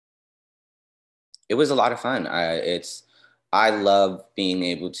it was a lot of fun. I love being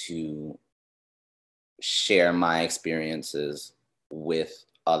able to share my experiences with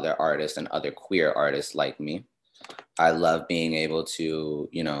other artists and other queer artists like me. I love being able to,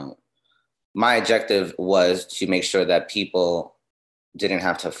 you know, my objective was to make sure that people didn't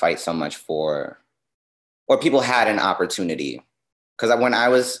have to fight so much or people had an opportunity. Because when I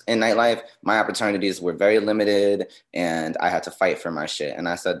was in nightlife, my opportunities were very limited, and I had to fight for my shit. And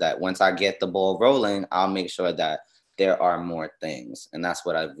I said that once I get the ball rolling, I'll make sure that there are more things. And that's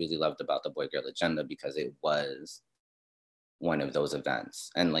what I really loved about the Boy Girl Agenda, because it was one of those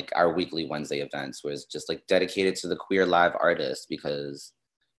events. And like our weekly Wednesday events was just like dedicated to the queer live artists, because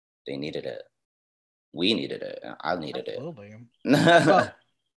they needed it. We needed it. I needed Absolutely. it. Well,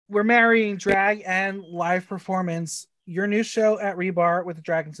 we're marrying drag and live performance. Your new show at Rebar with the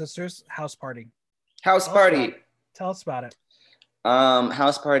Dragon Sisters, House Party. House Party. Tell us about it.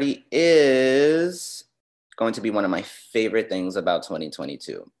 House Party is going to be one of my favorite things about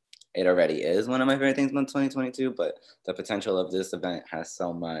 2022. It already is one of my favorite things about 2022, but the potential of this event has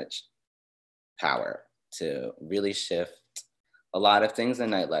so much power to really shift a lot of things in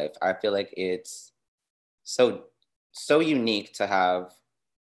nightlife. I feel like it's so unique to have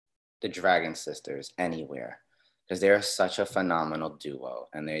the Dragon Sisters anywhere, because they're such a phenomenal duo,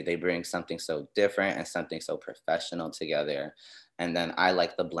 and they bring something so different and something so professional together. And then I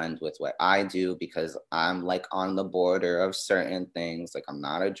like the blend with what I do, because I'm like on the border of certain things. Like, I'm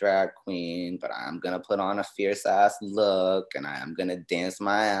not a drag queen, but I'm gonna put on a fierce ass look and I am gonna dance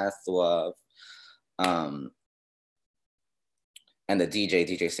my ass off. And the DJ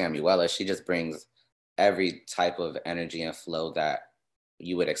Samuela, she just brings every type of energy and flow that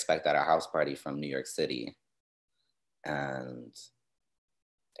you would expect at a house party from New York City. And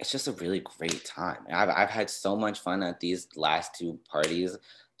it's just a really great time. I've had so much fun at these last two parties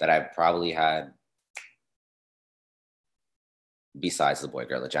that I've probably had besides the Boy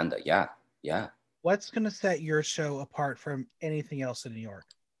Girl Agenda. Yeah. What's going to set your show apart from anything else in New York?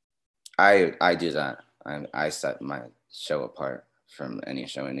 I do that. I set my show apart from any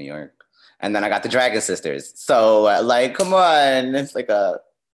show in New York. And then I got the Dragon Sisters. So, like, come on. It's like a...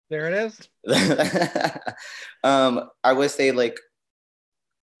 There it is. I would say, like,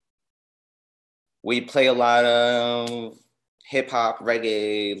 we play a lot of hip hop,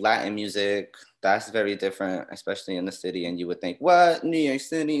 reggae, Latin music. That's very different, especially in the city. And you would think, what? New York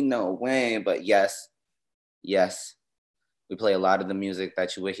City? No way. But yes. We play a lot of the music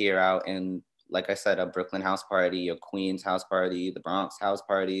that you would hear out in, like I said, a Brooklyn house party, a Queens house party, the Bronx house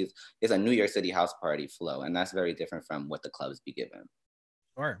parties. It's a New York City house party flow. And that's very different from what the clubs be given.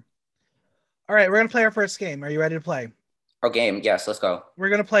 Sure. All right, we're going to play our first game. Are you ready to play? Our game, yes, let's go. We're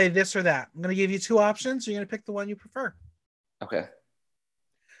going to play this or that. I'm going to give you two options. You're going to pick the one you prefer. Okay.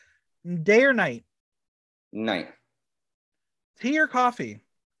 Day or night? Night. Tea or coffee?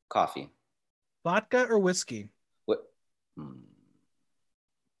 Coffee. Vodka or whiskey? What?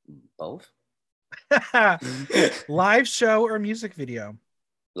 Both. Live show or music video?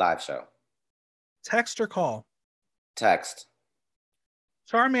 Live show. Text or call? Text.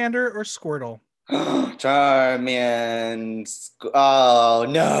 Charmander or Squirtle? Charmander. Oh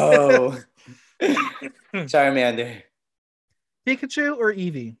no. Charmander. Pikachu or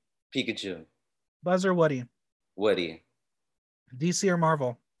Eevee? Pikachu. Buzz or Woody? Woody. DC or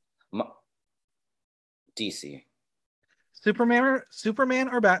Marvel? DC. Superman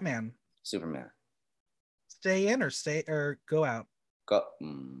or Batman? Superman. Stay in or go out? Go.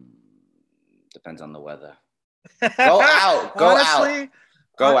 Depends on the weather. Go out. Go Honestly, out.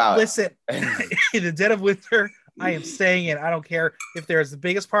 Go out. Listen, in the dead of winter, I am staying in. I don't care if there's the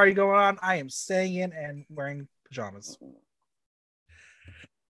biggest party going on. I am staying in and wearing pajamas.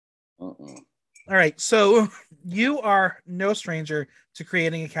 All right. So you are no stranger to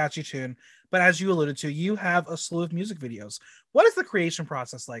creating a catchy tune, but as you alluded to, you have a slew of music videos. What is the creation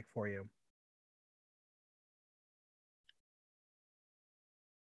process like for you?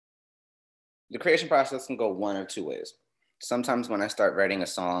 The creation process can go one or two ways. Sometimes when I start writing a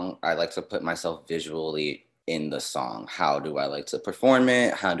song, I like to put myself visually in the song. How do I like to perform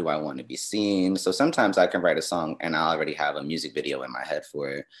it? How do I want to be seen? So sometimes I can write a song and I already have a music video in my head for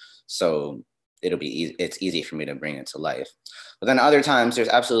it. So it'll be easy. It's easy for me to bring it to life. But then other times there's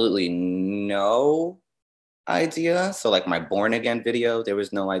absolutely no idea. So like my Born Again video, there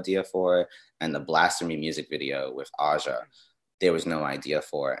was no idea for, and the Blasphemy music video with Aja, there was no idea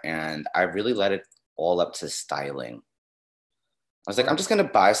for. And I really let it all up to styling. I was like, I'm just going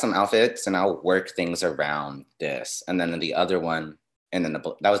to buy some outfits and I'll work things around this. And then the other one, and then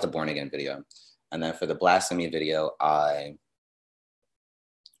that was the Born Again video. And then for the Blasphemy video, I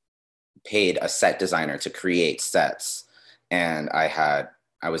paid a set designer to create sets. And I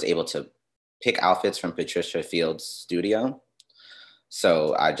was able to pick outfits from Patricia Field's studio.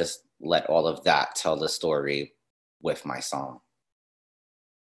 So I just let all of that tell the story with my song.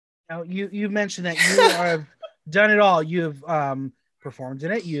 Now, you mentioned that you have done it all. You've performed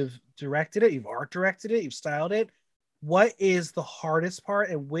in it, you've directed it, you've art directed it, you've styled it. What is the hardest part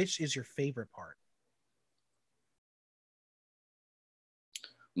and which is your favorite part?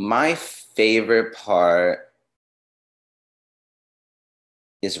 My favorite part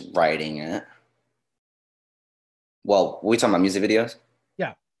is writing it. Well, we talking about music videos?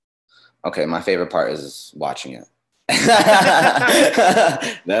 Yeah. Okay, my favorite part is watching it.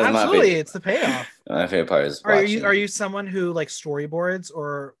 Absolutely, it's the payoff. My favorite part is watching. Are you someone who like storyboards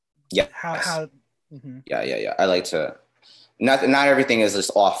or yeah? How? Mm-hmm. Yeah. I like to not everything is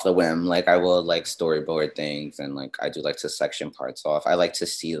just off the whim. Like I will like storyboard things, and like I do like to section parts off. I like to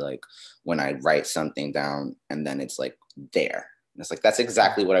see like when I write something down and then it's like there. And it's like that's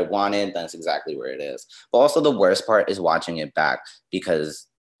exactly what I wanted. That's exactly where it is. But also the worst part is watching it back because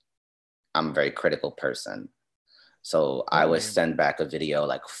I'm a very critical person. So I would send back a video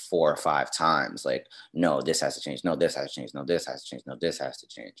like 4 or 5 times, like, no, this has to change. No, this has to change. No, this has to change. No, this has to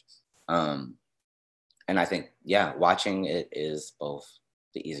change. And I think, yeah, watching it is both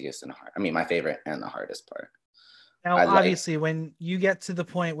the easiest and the hard. I mean, my favorite and the hardest part. Now, obviously, when you get to the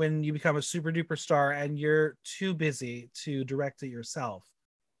point when you become a super duper star and you're too busy to direct it yourself,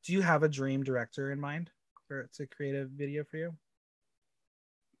 do you have a dream director in mind to create a video for you?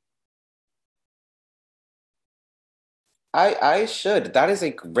 I should. That is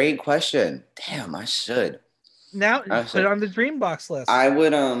a great question. Damn, I should. Now put it on the Dreambox list. I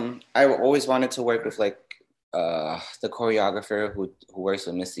would I always wanted to work with like the choreographer who works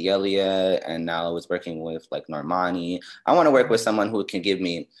with Missy Elliott, and now I was working with like Normani. I want to work with someone who can give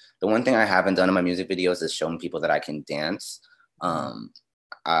me the one thing I haven't done in my music videos is showing people that I can dance. And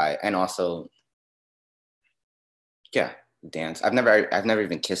also yeah, dance. I've never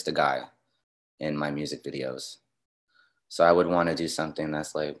even kissed a guy in my music videos. So I would want to do something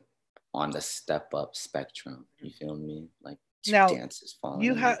that's like on the step up spectrum. You feel me? Like now, dances falling.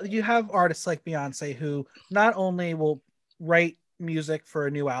 You have artists like Beyonce who not only will write music for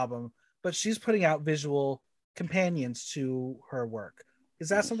a new album, but she's putting out visual companions to her work. Is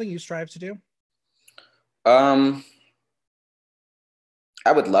that something you strive to do? I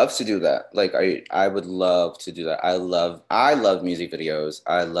would love to do that. Like I would love to do that. I love music videos.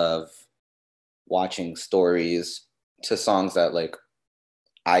 I love watching stories to songs that like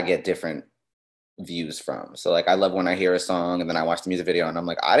I get different views from. So like I love when I hear a song and then I watch the music video and I'm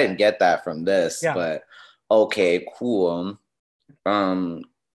like, I didn't get that from this, but okay, cool. And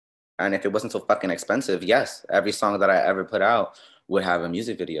if it wasn't so fucking expensive, yes, every song that I ever put out would have a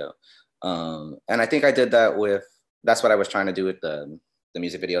music video. And I think I did that that's what I was trying to do with the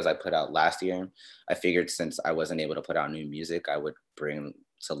music videos I put out last year. I figured since I wasn't able to put out new music, I would bring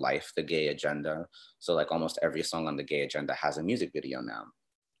to life the gay agenda. So like almost every song on the gay agenda has a music video now.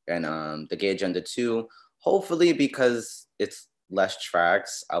 And the gay agenda 2, hopefully because it's less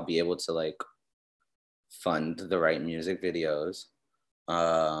tracks, I'll be able to like fund the right music videos.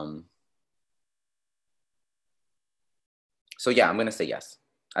 So yeah, I'm gonna say yes.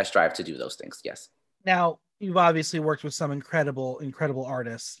 I strive to do those things. Yes. Now, you've obviously worked with some incredible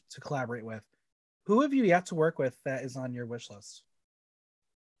artists to collaborate with. Who have you yet to work with that is on your wish list?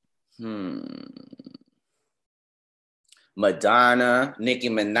 Madonna, Nicki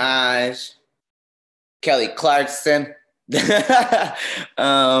Minaj, Kelly Clarkson. I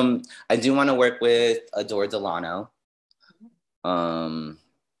do want to work with Adore Delano. I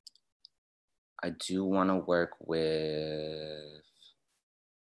do want to work with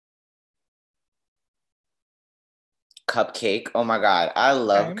Cupcake. Oh my God. I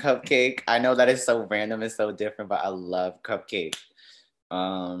love Cupcake. I know that is so random and so different, but I love Cupcake.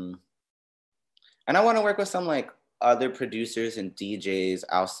 And I want to work with some like other producers and DJs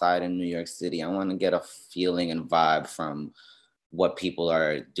outside in New York City. I want to get a feeling and vibe from what people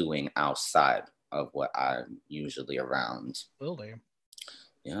are doing outside of what I'm usually around. Absolutely.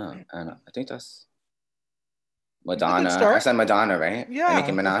 Yeah, and I think that's Madonna. I said Madonna, right? Yeah,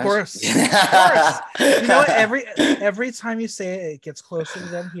 Nicki Minaj. Of course. Of course. You know what? Every time you say it, it gets closer to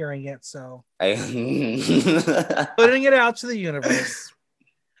them hearing it. So putting it out to the universe.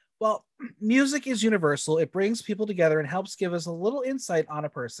 Well, music is universal. It brings people together and helps give us a little insight on a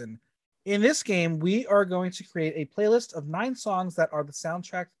person. In this game, we are going to create a playlist of 9 songs that are the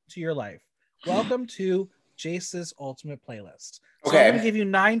soundtrack to your life. Welcome to Jace's Ultimate Playlist. So I'm going to give you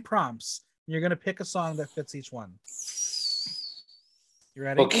 9 prompts. And you're going to pick a song that fits each one. You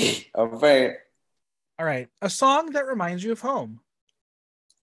ready? Okay. All right. All right. A song that reminds you of home.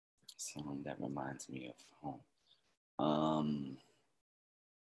 A song that reminds me of home.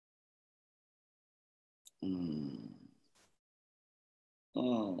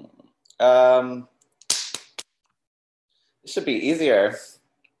 It should be easier.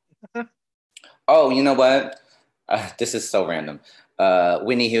 Oh, you know what? This is so random.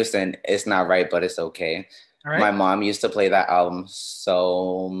 Whitney Houston, It's Not Right, But It's Okay. All right. My mom used to play that album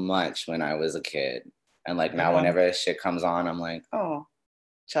so much when I was a kid. And like now whenever shit comes on, I'm like, oh,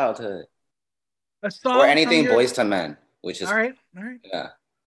 childhood. A song or anything Boys to Men, which is all right. Yeah.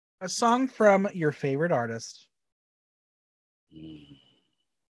 A song from your favorite artist.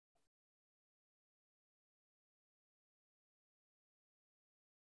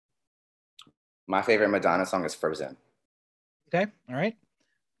 My favorite Madonna song is Frozen. Okay. All right.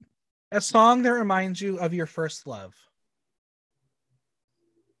 A song that reminds you of your first love.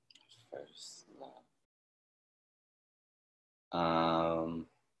 First love.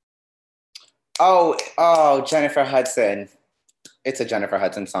 Oh, Jennifer Hudson. It's a Jennifer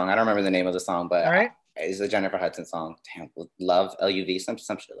Hudson song. I don't remember the name of the song, but All right. it's a Jennifer Hudson song. Damn, Love, L-U-V, some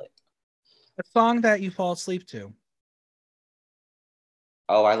shit like that. A song that you fall asleep to.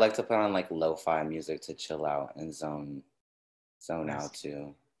 Oh, I like to put on like lo-fi music to chill out and zone Nice. out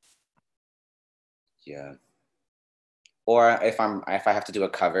too. Yeah. Or if I have to do a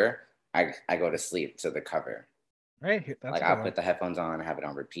cover, I go to sleep to the cover. Right. That's like I'll put the headphones on and have it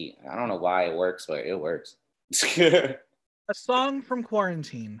on repeat. I don't know why it works, but it works. A song from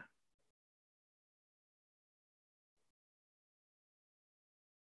quarantine.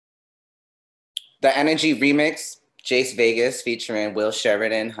 The Energy remix, Jace Vegas featuring Will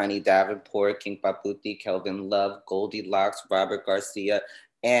Sheridan, Honey Davenport, King Paputi, Kelvin Love, Goldilocks, Robert Garcia,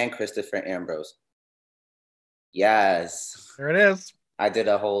 and Christopher Ambrose. Yes. There it is. I did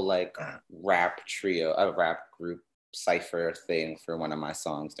a whole like rap group cypher thing for one of my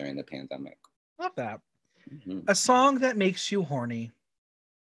songs during the pandemic. Love that. Mm-hmm. A song that makes you horny.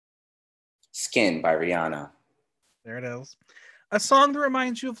 Skin by Rihanna. There it is. A song that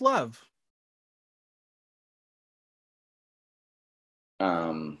reminds you of love.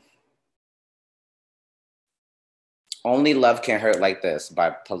 Only Love Can Hurt Like This by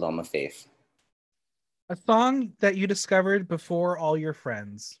Paloma Faith. A song that you discovered before all your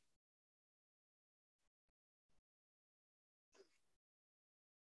friends.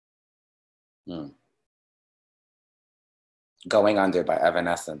 Going Under by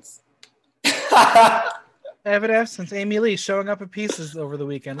Evanescence. Evanescence, Amy Lee showing up at Pieces over the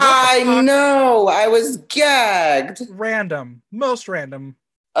weekend. I know. I was gagged. Random. Most random.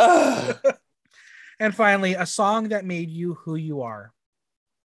 And finally, a song that made you who you are.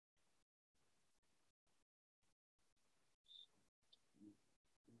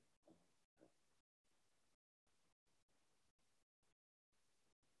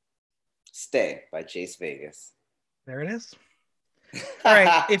 Stay by Jace Vegas. There it is. All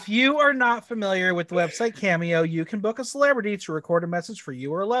right. If you are not familiar with the website Cameo, you can book a celebrity to record a message for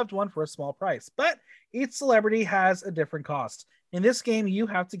you or a loved one for a small price. But each celebrity has a different cost. In this game, you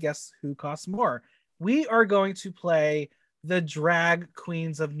have to guess who costs more. We are going to play the Drag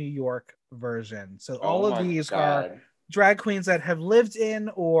Queens of New York version. So all of these are drag queens that have lived in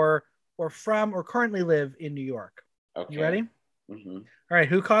or from or currently live in New York. Okay. You ready? Mm-hmm. All right.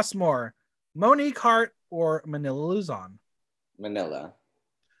 Who costs more? Monique Hart or Manila Luzon? Manila.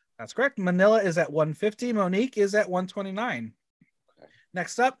 That's correct. Manila is at $150. Monique is at $129. Okay.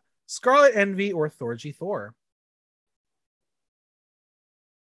 Next up, Scarlet Envy or Thorgy Thor?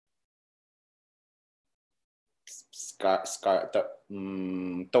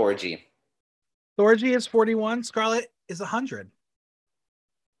 Thorgy. Thorgy is 41. Scarlet is 100.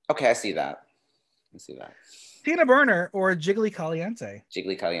 Okay, I see that. Tina Burner or Jiggly Caliente?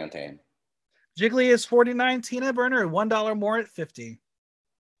 Jiggly Caliente. Jiggly is 49. Tina Burner, $1 more at 50.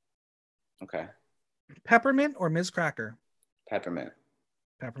 Okay. Peppermint or Ms. Cracker? Peppermint.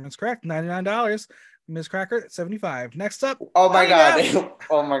 Peppermint's correct. $99. Ms. Cracker, $75. Next up. Oh my God.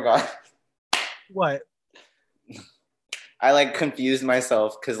 Oh my God. What? I like confused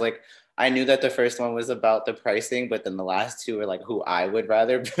myself because like I knew that the first one was about the pricing, but then the last two were like who I would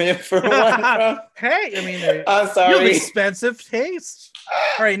rather pay for one from. Hey, I mean, I'm sorry. You have expensive taste.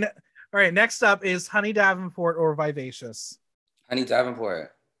 All right. Next up is Honey Davenport or Vivacious. Honey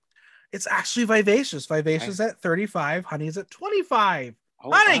Davenport. It's actually Vivacious. Vivacious at 35. Honey is at 25.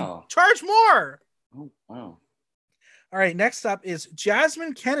 Honey, wow. Charge more. Oh, wow. All right. Next up is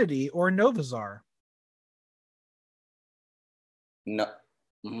Jasmine Kennedy or Novazar. No.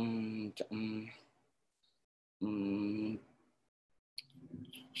 Damn,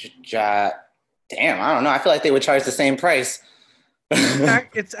 I don't know. I feel like they would charge the same price.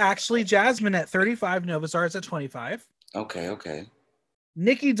 It's actually Jasmine at 35. Novazar is at 25. Okay.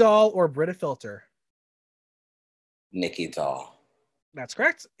 Nikki Doll or Brita Filter? Nikki Doll. That's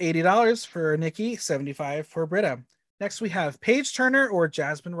correct. $80 for Nikki, $75 for Brita. Next we have Paige Turner or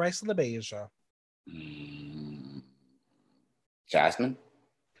Jasmine Rice LaBeija. Jasmine.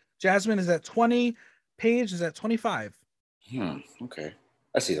 Jasmine is at 20. Paige is at 25. Okay.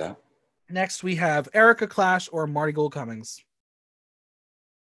 I see that. Next we have Erica Clash or Marty Gold Cummings.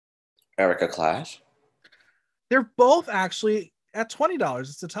 Erica Clash. They're both actually at $20.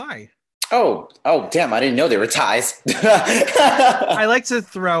 It's a tie. Oh, damn. I didn't know they were ties. I like to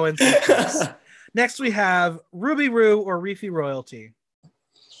throw in some things. Next we have Ruby Roo or Reefy Royalty.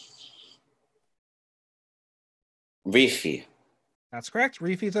 Reefy. That's correct.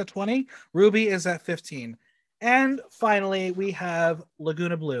 Reefy's at 20. Ruby is at 15. And finally, we have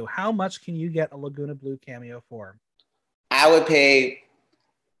Laguna Blue. How much can you get a Laguna Blue cameo for? I would pay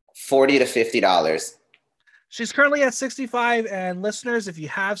 $40 to $50. She's currently at 65. And listeners, if you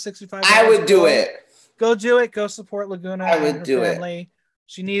have $65, I would do it. Go do it. Go support Laguna and her family. It.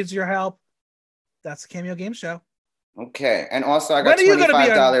 She needs your help. That's the Cameo Game Show. Okay. And also, I got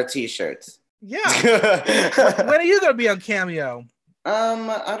 $25 t-shirts. Yeah. When are you going to be on Cameo?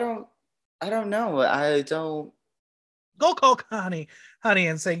 I don't know. I don't. Go call honey,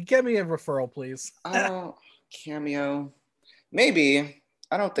 and say, get me a referral, please. Cameo. Maybe.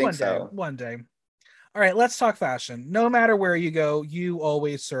 I don't think so. One day. All right, let's talk fashion. No matter where you go, you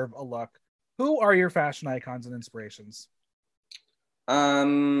always serve a look. Who are your fashion icons and inspirations?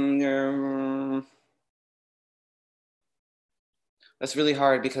 That's really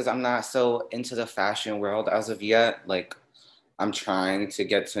hard because I'm not so into the fashion world as of yet. Like, I'm trying to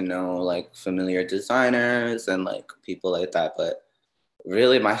get to know like familiar designers and like people like that. But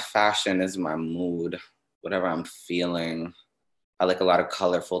really my fashion is my mood, whatever I'm feeling. I like a lot of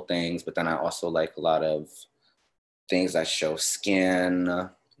colorful things, but then I also like a lot of things that show skin.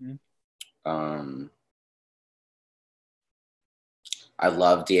 Mm-hmm. I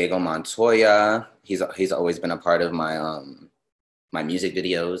love Diego Montoya. He's always been a part of my my music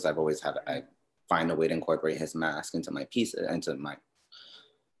videos. I find a way to incorporate his mask into my pieces, into my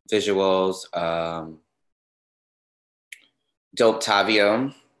visuals. Dope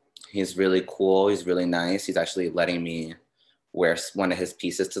Tavio, he's really cool. He's really nice. He's actually letting me wear one of his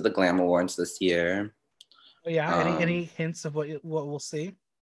pieces to the Glam Awards this year. Oh yeah, any hints of what we'll see?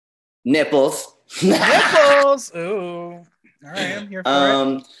 Nipples. Nipples. Ooh. All right, I'm here for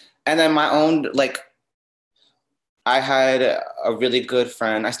it. And then my own, like, I had a really good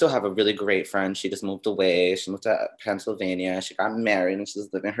friend. I still have a really great friend. She just moved away. She moved to Pennsylvania. She got married and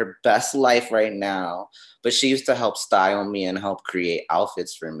she's living her best life right now. But she used to help style me and help create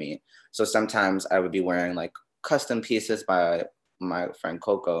outfits for me. So sometimes I would be wearing like custom pieces by my friend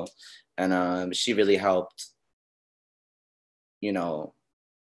Coco. And she really helped, you know,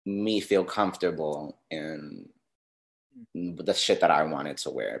 me feel comfortable in the shit that I wanted to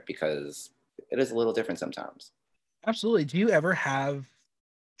wear because it is a little different sometimes. Absolutely. Do you ever have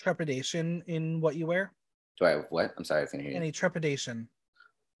trepidation in what you wear? Do I have what? I'm sorry, I couldn't hear you. Any trepidation?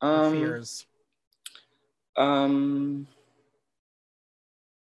 Or fears?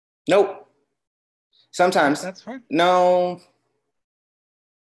 Nope. Sometimes. That's fine. No.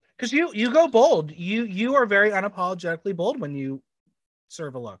 Because you go bold. You are very unapologetically bold when you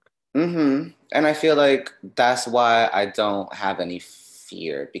serve a look. Mm-hmm. And I feel like that's why I don't have any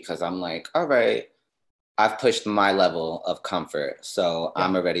fear because I'm like, all right, I've pushed my level of comfort, so yeah.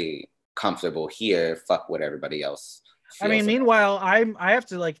 I'm already comfortable here. Fuck what everybody else feels. I mean, meanwhile, I have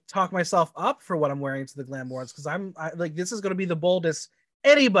to like talk myself up for what I'm wearing to the Glam Awards because I'm like, this is going to be the boldest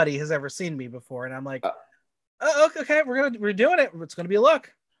anybody has ever seen me before, and I'm like, okay, we're doing it. It's going to be a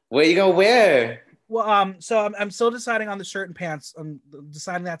look. What are you gonna wear? Well, so I'm still deciding on the shirt and pants. I'm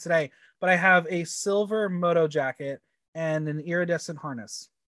deciding that today, but I have a silver moto jacket and an iridescent harness.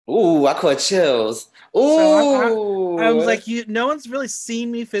 Ooh, I caught chills. Ooh. So I was like, no one's really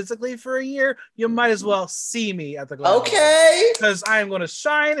seen me physically for a year. You might as well see me at the Glam Awards. Okay. Because I'm going to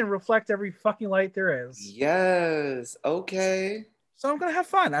shine and reflect every fucking light there is. Yes. Okay. So I'm going to have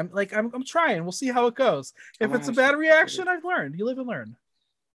fun. I'm trying. We'll see how it goes. If it's a bad reaction, I've learned. You live and learn.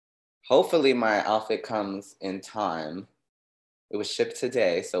 Hopefully my outfit comes in time. It was shipped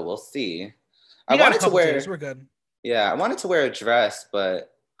today, so we'll see. I wanted to wear. We're good. Yeah, I wanted to wear a dress,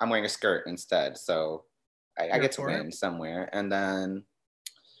 but I'm wearing a skirt instead, so I get to win somewhere. And then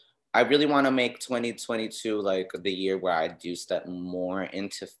I really want to make 2022 like the year where I do step more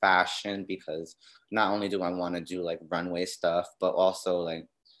into fashion because not only do I want to do like runway stuff, but also like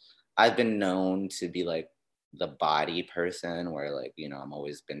I've been known to be like the body person where like, you know, I'm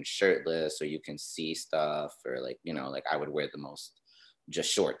always been shirtless so you can see stuff or like, you know, like I would wear the most just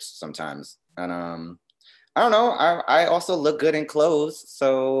shorts sometimes. And I don't know. I also look good in clothes,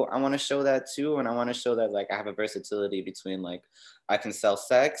 so I want to show that too, and I want to show that like I have a versatility between like I can sell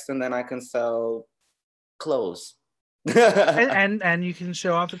sex and then I can sell clothes, and you can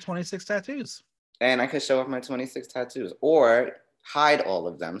show off the 26 tattoos. And I can show off my 26 tattoos, or hide all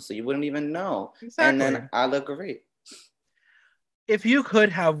of them so you wouldn't even know. Exactly. And then I look great. If you could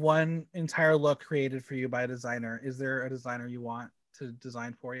have one entire look created for you by a designer, is there a designer you want to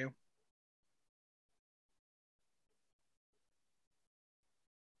design for you?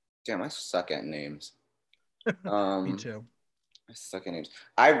 Damn, I suck at names. Me too. I suck at names.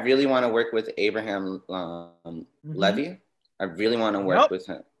 I really want to work with Abraham Levy. I really want to work Yep. with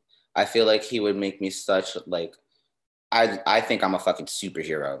him. I feel like he would make me such like I think I'm a fucking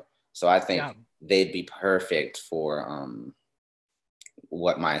superhero. So I Yeah. think they'd be perfect for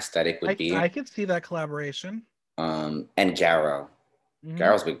what my aesthetic would I be. could see that collaboration. And Garrow. Hmm.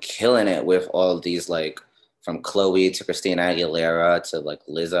 Garrow's been killing it with all these like from Chloe to Christina Aguilera to like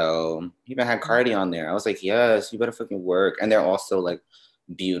Lizzo. He even had Cardi on there. I was like, yes, you better fucking work. And they're also like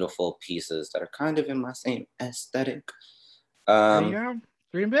beautiful pieces that are kind of in my same aesthetic. There you Um, go.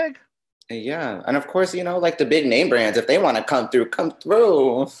 Dream big. yeah. And of course, you know, like the big name brands, if they want to come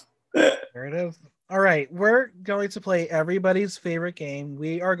through. There it is. All right, we're going to play everybody's favorite game.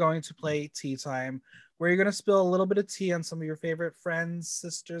 We are going to play Tea Time, where you're going to spill a little bit of tea on some of your favorite friends,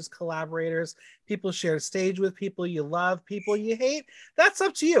 sisters, collaborators, people share stage with, people you love, people you hate. That's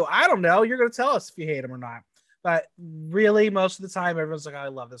up to you. I don't know. You're going to tell us if you hate them or not. But really, most of the time, everyone's like, I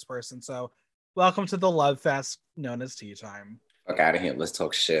love this person. So, welcome to the love fest known as Tea Time. Fuck out of here. Let's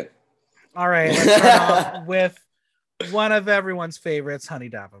talk shit. All right, let's start off with one of everyone's favorites, Honey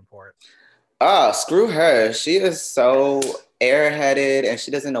Davenport. Oh, screw her. She is so airheaded and she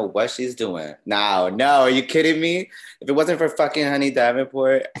doesn't know what she's doing. No, are you kidding me? If it wasn't for fucking Honey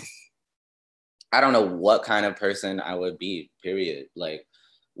Davenport, I don't know what kind of person I would be, period. Like,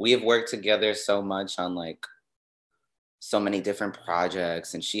 we have worked together so much on like so many different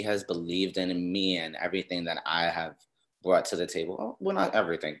projects, and she has believed in me and everything that I have brought to the table. Well, not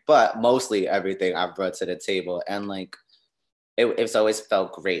everything, but mostly everything I've brought to the table. And like, it's always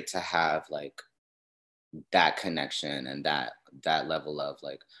felt great to have like that connection and that level of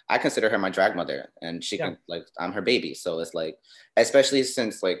like, I consider her my drag mother, and she can like, I'm her baby. So it's like, especially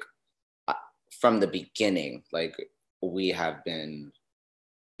since like from the beginning, like we have been,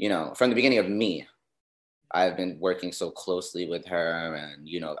 you know, from the beginning of me, I've been working so closely with her, and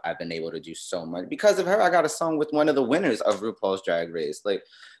you know, I've been able to do so much because of her. I got a song with one of the winners of RuPaul's Drag Race. Like,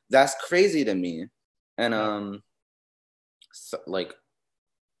 that's crazy to me. And so, like,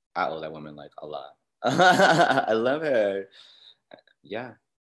 I owe that woman like a lot. I love her. Yeah.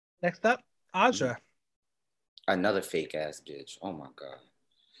 Next up, Aja. Another fake ass bitch. Oh my god.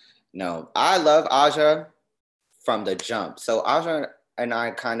 No, I love Aja from the jump. So Aja and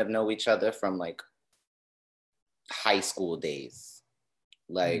I kind of know each other from like high school days.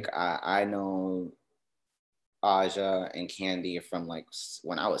 Like I know Aja and Candy from like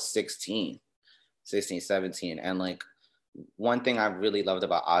when I was 16, 17. And like one thing I really loved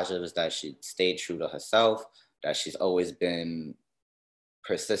about Aja was that she stayed true to herself, that she's always been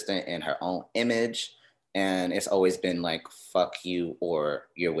persistent in her own image. And it's always been like, fuck you or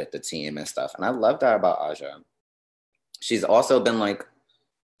you're with the team and stuff. And I love that about Aja. She's also been like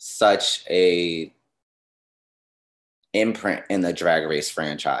such a imprint in the Drag Race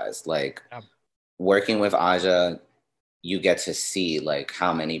franchise. Like working with Aja, you get to see like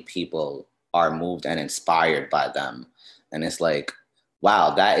how many people are moved and inspired by them. And it's like,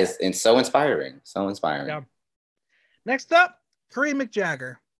 wow, that is it's so inspiring. So inspiring. Yeah. Next up, Kareem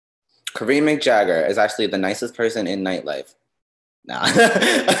McJagger. Kareem McJagger is actually the nicest person in nightlife. Nah.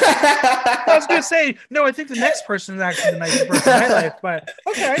 I was gonna say, no, I think the next person is actually the nicest person in nightlife, but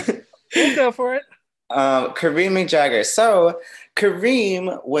okay, we'll go for it. Kareem McJagger. So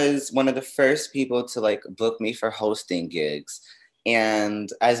Kareem was one of the first people to like book me for hosting gigs. And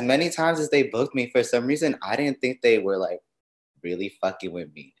as many times as they booked me, for some reason, I didn't think they were like really fucking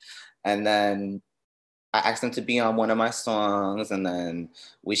with me. And then I asked him to be on one of my songs, and then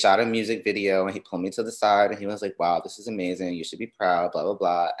we shot a music video, and he pulled me to the side and he was like, wow, this is amazing. You should be proud, blah, blah,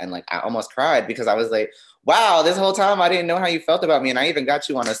 blah. And like, I almost cried because I was like, wow, this whole time I didn't know how you felt about me. And I even got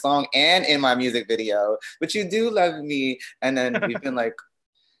you on a song and in my music video, but you do love me. And then we've been like,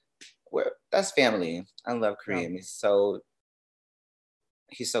 that's family. I love Kareem. Yeah.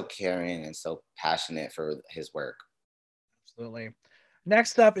 He's so caring and so passionate for his work. Absolutely.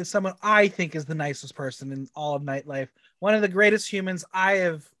 Next up is someone I think is the nicest person in all of nightlife. One of the greatest humans I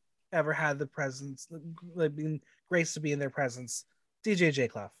have ever had the presence, been graced to be in their presence. DJ J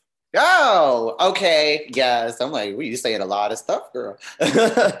Clef. Oh, okay. Yes. I'm like, you saying a lot of stuff, girl.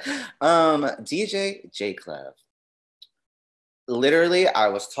 DJ J Clef. Literally, I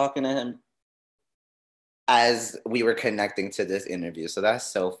was talking to him as we were connecting to this interview. So that's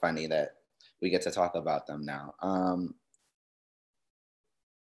so funny that we get to talk about them now.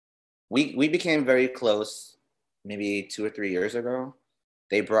 We became very close maybe 2 or 3 years ago.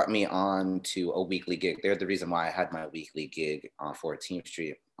 They brought me on to a weekly gig. They're the reason why I had my weekly gig on 14th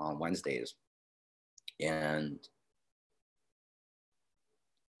Street on Wednesdays. And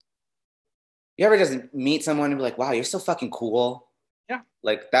you ever just meet someone and be like, wow, you're so fucking cool? Yeah.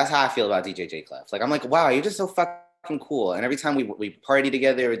 Like, that's how I feel about DJ J Clef. Like, I'm like, wow, you're just so fucking fucking cool. And every time we party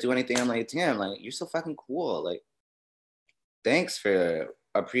together or do anything, I'm like, damn, like you're so fucking cool. Like, thanks for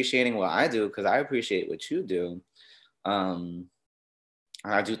appreciating what I do, because I appreciate what you do. And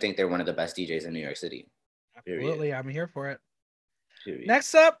I do think they're one of the best DJs in New York City. Absolutely, period. I'm here for it. Period.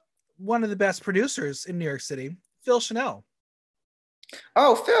 Next up, one of the best producers in New York City, Phil Chanel.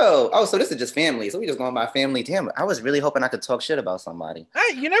 Oh, Phil. Oh, so this is just family. So we just going by family. Damn, I was really hoping I could talk shit about somebody.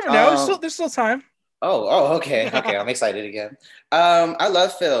 Hey, you never know. There's still time. Okay. I'm excited again. I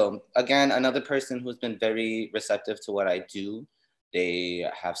love Phil. Again, another person who's been very receptive to what I do. They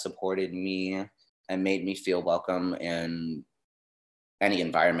have supported me and made me feel welcome in any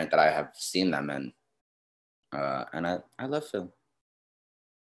environment that I have seen them in. And I love Phil.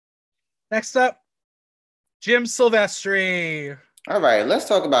 Next up, Jim Silvestri. All right, let's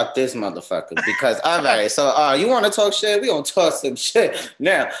talk about this motherfucker, because all right, so you want to talk shit? We gonna talk some shit.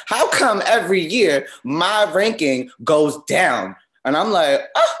 Now, how come every year my ranking goes down? And I'm like,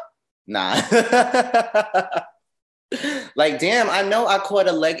 nah. Like, damn, I know I caught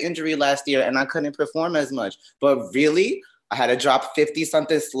a leg injury last year and I couldn't perform as much, but really, I had to drop 50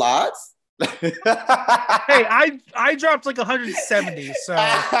 something slots. Hey, I dropped like 170, so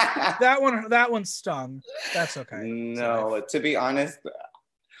that one stung. That's okay. No, sorry. To be honest,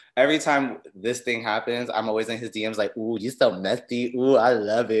 every time this thing happens, I'm always in his DMs like, "Ooh, you so messy. Ooh, I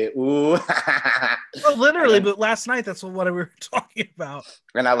love it. Ooh." Well, literally, but last night that's what we were talking about.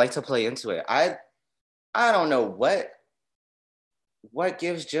 And I like to play into it. I don't know what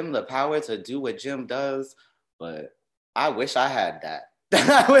gives Jim the power to do what Jim does, but I wish I had that.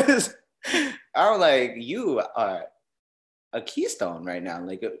 I'm like, you are a keystone right now.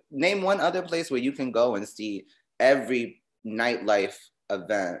 Like, name one other place where you can go and see every nightlife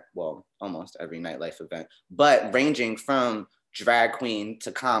event. Well, almost every nightlife event, but ranging from drag queen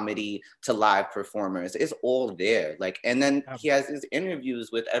to comedy to live performers. It's all there. Like, and then he has his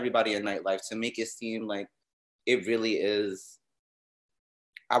interviews with everybody in nightlife to make it seem like it really is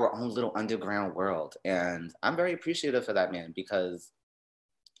our own little underground world. And I'm very appreciative for that man, because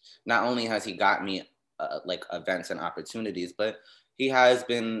not only has he got me like events and opportunities, but he has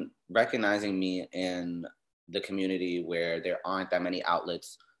been recognizing me in the community where there aren't that many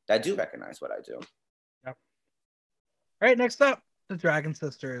outlets that do recognize what I do. Yep. All right, next up, the Dragon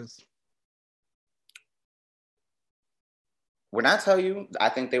Sisters. When I tell you, I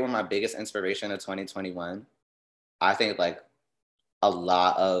think they were my biggest inspiration of 2021. I think like a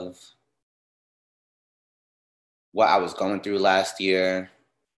lot of what I was going through last year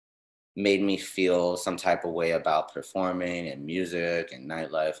made me feel some type of way about performing and music and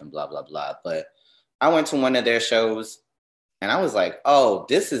nightlife and blah, blah, blah. But I went to one of their shows and I was like, oh,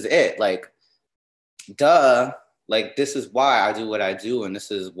 this is it. Like, duh. Like, this is why I do what I do. And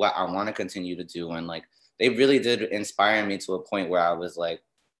this is what I want to continue to do. And like, they really did inspire me to a point where I was like,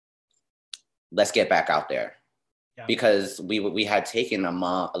 let's get back out there. Yeah. Because we had taken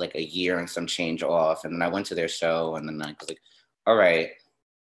a year and some change off. And then I went to their show and then I was like, all right,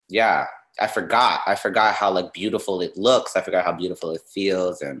 yeah, I forgot how like beautiful it looks. I forgot how beautiful it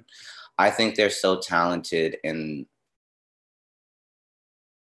feels. And I think they're so talented in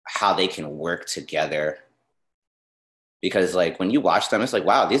how they can work together. Because like when you watch them, it's like,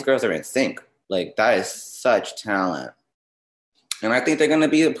 wow, these girls are in sync. Like, that is such talent. And I think they're going to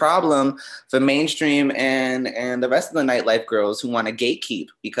be a problem for mainstream and the rest of the nightlife girls who want to gatekeep,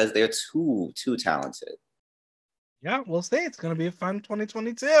 because they're too talented. Yeah, we'll see. It's going to be a fun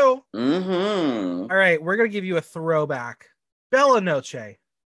 2022. Mm-hmm. All right, we're going to give you a throwback. Bella Noche.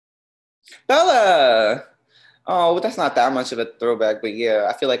 Bella! Oh, that's not that much of a throwback, but yeah,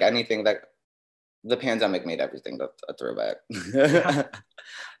 I feel like anything that the pandemic made everything a throwback.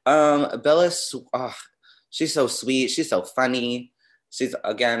 Bella's, she's so sweet. She's so funny. She's,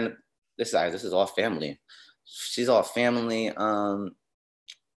 again, this is all family. She's all family. I'm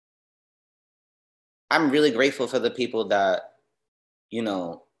really grateful for the people that, you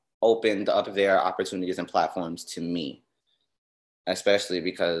know, opened up their opportunities and platforms to me, especially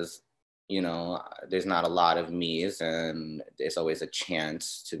because, you know, there's not a lot of me's and there's always a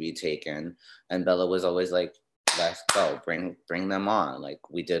chance to be taken. And Bella was always like, let's go, bring them on. Like,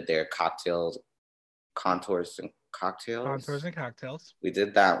 we did their Contours and Cocktails. We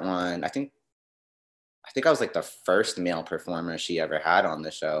did that one. I think I was like the first male performer she ever had on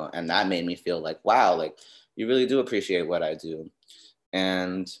the show. And that made me feel like, wow, like you really do appreciate what I do.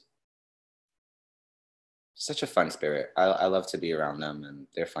 And such a fun spirit. I love to be around them, and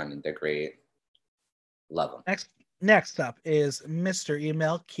they're fun and they're great. Love them. Next up is Mr.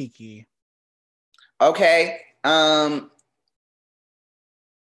 Email Kiki. Okay.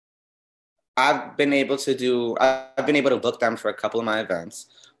 I've been able to book them for a couple of my events,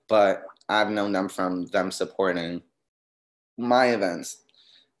 but I've known them from them supporting my events.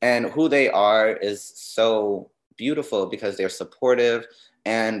 And who they are is so beautiful because they're supportive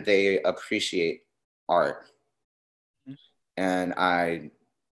and they appreciate art. And I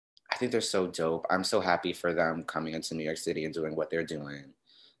think they're so dope. I'm so happy for them coming into New York City and doing what they're doing.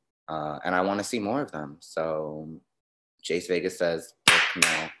 And I want to see more of them. So Jace Vegas says, book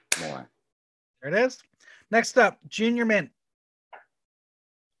no more. There it is. Next up, Junior Mint.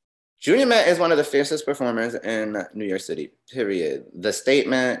 Junior Mint is one of the fiercest performers in New York City, period. The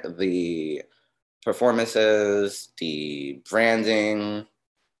statement, the performances, the branding.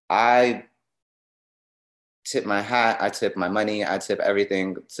 I tip my hat, I tip my money, I tip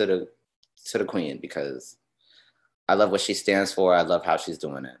everything to the queen because I love what she stands for. I love how she's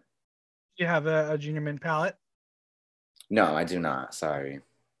doing it. You have a Junior Mint palette? No, I do not. Sorry.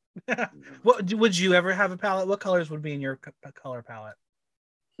 What would you ever have a palette? What colors would be in your color palette?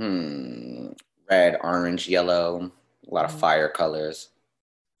 Red, orange, yellow, a lot of fire colors.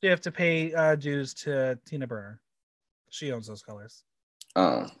 You have to pay dues to Tina Burner. She owns those colors.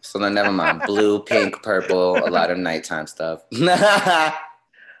 Oh, so then never mind. Blue, pink, purple, a lot of nighttime stuff.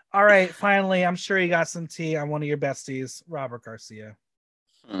 All right, finally, I'm sure you got some tea on one of your besties, Robert Garcia.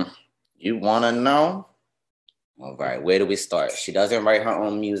 You want to know? All right, where do we start? She doesn't write her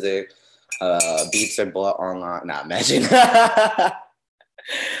own music. Beats are bought online. Nah, imagine.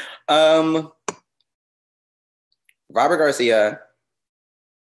 Robert Garcia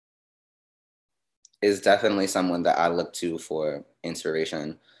is definitely someone that I look to for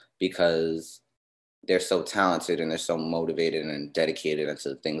inspiration because they're so talented and they're so motivated and dedicated into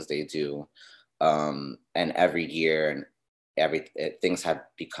the things they do. And every year and things have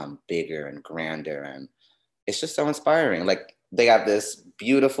become bigger and grander, and it's just so inspiring. Like they have this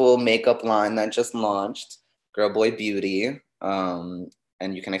beautiful makeup line that just launched, Girl Boy Beauty.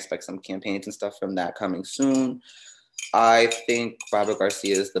 And you can expect some campaigns and stuff from that coming soon. I think Robert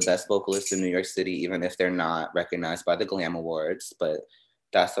Garcia is the best vocalist in New York City, even if they're not recognized by the Glam Awards, but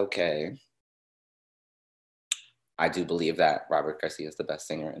that's okay. I do believe that Robert Garcia is the best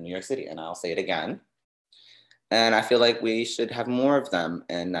singer in New York City, and I'll say it again. And I feel like we should have more of them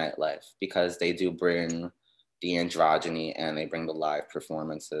in nightlife because they do bring the androgyny and they bring the live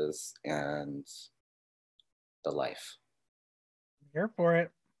performances and the life. Here for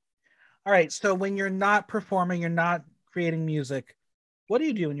it. All right, so when you're not performing, you're not creating music, what do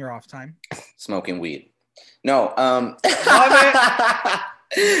you do in your off time? Smoking weed. No, love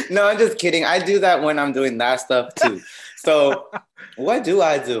it. No, I'm just kidding. I do that when I'm doing that stuff too. So what do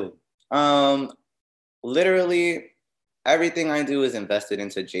I do? Literally everything I do is invested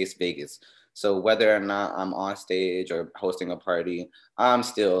into Jace Vegas. So whether or not I'm on stage or hosting a party, I'm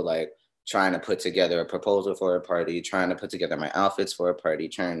still like trying to put together a proposal for a party, trying to put together my outfits for a party,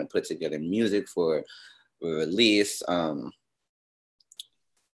 trying to put together music for a release, or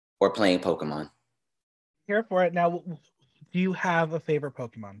playing Pokemon. Here for it. Now, do you have a favorite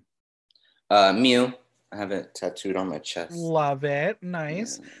Pokemon? Mew. I have it tattooed on my chest. Love it.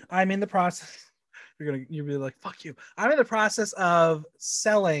 Nice. Yeah. I'm in the process. You're really like, fuck you. I'm in the process of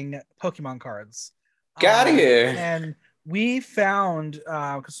selling Pokemon cards. Get out of here. And we found,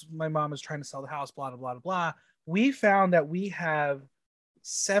 because my mom is trying to sell the house, blah, blah, blah, blah. We found that we have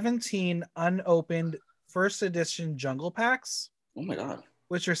 17 unopened first edition jungle packs. Oh my God.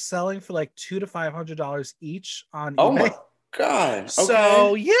 Which are selling for like $200 to $500 each on eBay. Oh my God. Okay.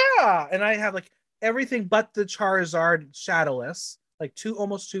 So yeah. And I have like everything but the Charizard Shadowless, like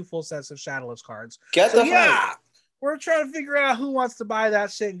almost two full sets of Shadowless cards. We're trying to figure out who wants to buy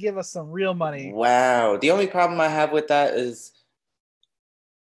that shit and give us some real money. Wow. The only problem I have with that is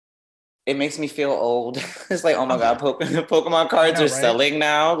it makes me feel old. It's like, oh my God, Pokemon cards are selling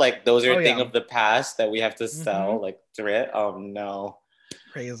now. Like those are a thing of the past that we have to sell, like threat. Oh no.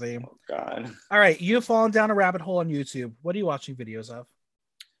 Crazy. Oh God. All right. You've fallen down a rabbit hole on YouTube. What are you watching videos of?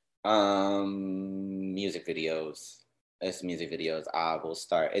 Music videos. It's music videos. I will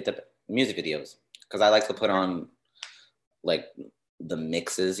start music videos because I like to put on like the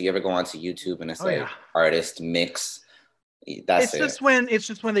mixes. You ever go onto YouTube and it's artist mix? That's it's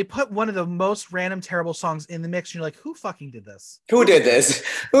just when they put one of the most random terrible songs in the mix and you're like, who fucking did this? Who did this?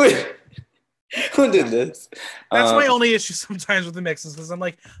 Who did this? That's my only issue sometimes with the mixes because I'm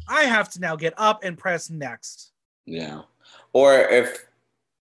like, I have to now get up and press next. Yeah. Or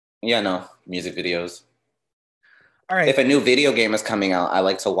music videos. All right. If a new video game is coming out, I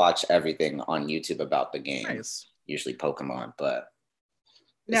like to watch everything on YouTube about the game. Nice. Usually Pokemon, but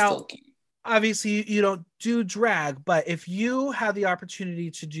now, obviously you don't do drag, but if you had the opportunity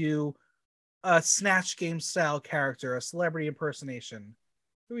to do a Snatch Game style character, a celebrity impersonation,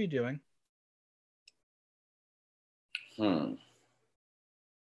 who are you doing?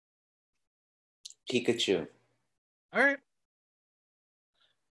 Pikachu. All right.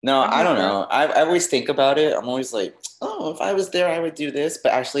 No, I'm I here don't for it. know. I always think about it. I'm always like, oh, if I was there, I would do this.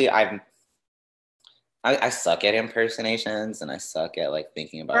 But actually, I suck at impersonations, and I suck at like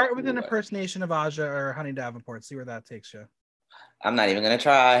thinking about Start with an who. impersonation of Aja or Honey Davenport. See where that takes you. I'm not even gonna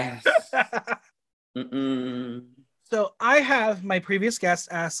try. Mm-mm. So I have my previous guest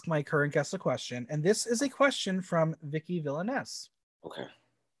ask my current guest a question, and this is a question from Vicky Villaness. Okay.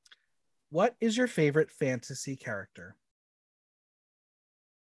 What is your favorite fantasy character?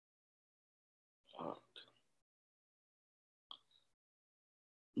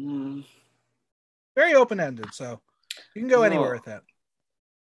 Very open-ended, so you can go anywhere with it.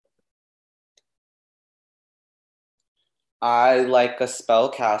 I like a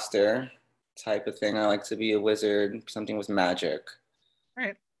spellcaster type of thing. I like to be a wizard, something with magic.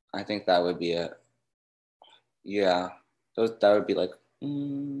 Right. I think that would be it. Yeah. That would be like,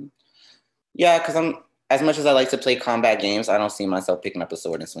 yeah, because I'm, as much as I like to play combat games, I don't see myself picking up a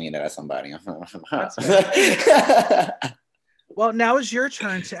sword and swinging it at somebody. That's fair. Well, now is your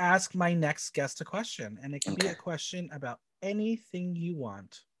turn to ask my next guest a question, and it can be a question about anything you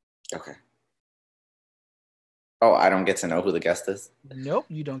want. Okay. Oh, I don't get to know who the guest is? Nope,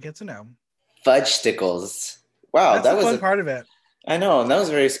 you don't get to know. Fudge Stickles. Wow, that's that the was fun part of it. I know, that was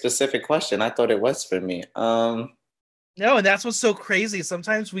a very specific question. I thought it was for me. No, and that's what's so crazy.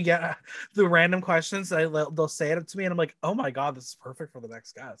 Sometimes we get the random questions that they'll say it to me, and I'm like, oh my god, this is perfect for the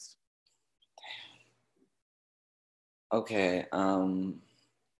next guest. Okay. What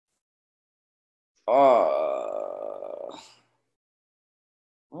do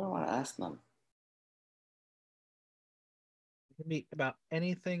I want to ask them? It can be about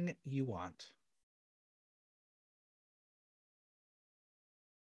anything you want.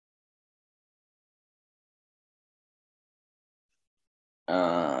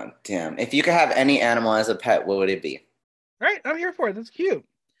 Damn. If you could have any animal as a pet, what would it be? All right, I'm here for it. That's cute.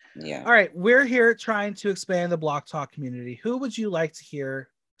 Yeah. All right, we're here trying to expand the Block Talk community. Who would you like to hear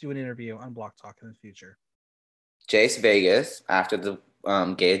do an interview on Block Talk in the future? Jace Vegas, after the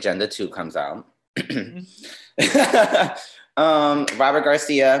Gay Agenda 2 comes out. Robert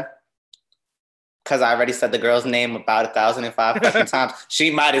Garcia, because I already said the girl's name about 1,005 fucking times.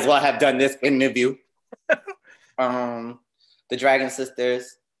 She might as well have done this interview. The Dragon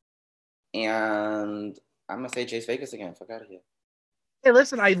Sisters, and I'm gonna say Jace Vegas again. Fuck out of here. Hey,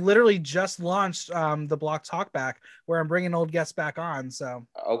 listen, I literally just launched the Block Talk back, where I'm bringing old guests back on. So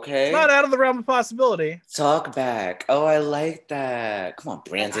okay, it's not out of the realm of possibility. Talk back. Oh, I like that. Come on,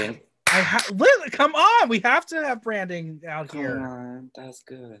 branding. Come on, we have to have branding out here. Come on, that's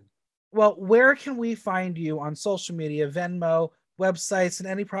good. Well, where can we find you on social media, Venmo, websites, and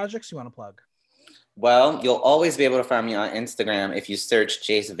any projects you want to plug? Well, you'll always be able to find me on Instagram if you search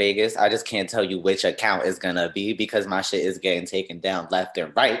Jace Vegas. I just can't tell you which account is gonna be because my shit is getting taken down left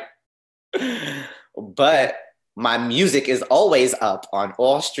and right. But my music is always up on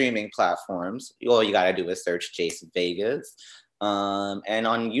all streaming platforms. All you gotta do is search Jace Vegas. And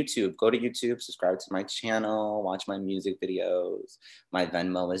on YouTube, go to YouTube, subscribe to my channel, watch my music videos. My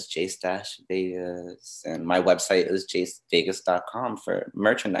Venmo is Jace-Vegas, and my website is jacevegas.com for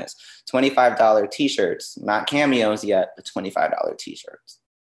merchandise. $25 t-shirts, not cameos yet, but $25 t-shirts.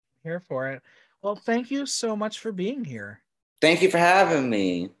 Here for it. Well, thank you so much for being here. Thank you for having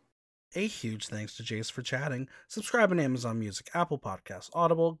me. A huge thanks to Jace for chatting. Subscribe on Amazon Music, Apple Podcasts,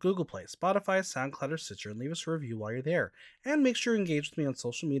 Audible, Google Play, Spotify, SoundCloud, or Stitcher, and leave us a review while you're there. And make sure you engage with me on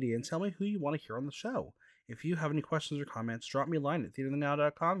social media and tell me who you want to hear on the show. If you have any questions or comments, drop me a line at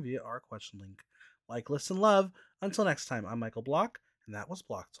theaterthenow.com via our question link. Like, listen, love. Until next time, I'm Michael Block, and that was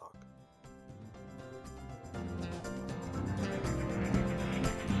Block Talk.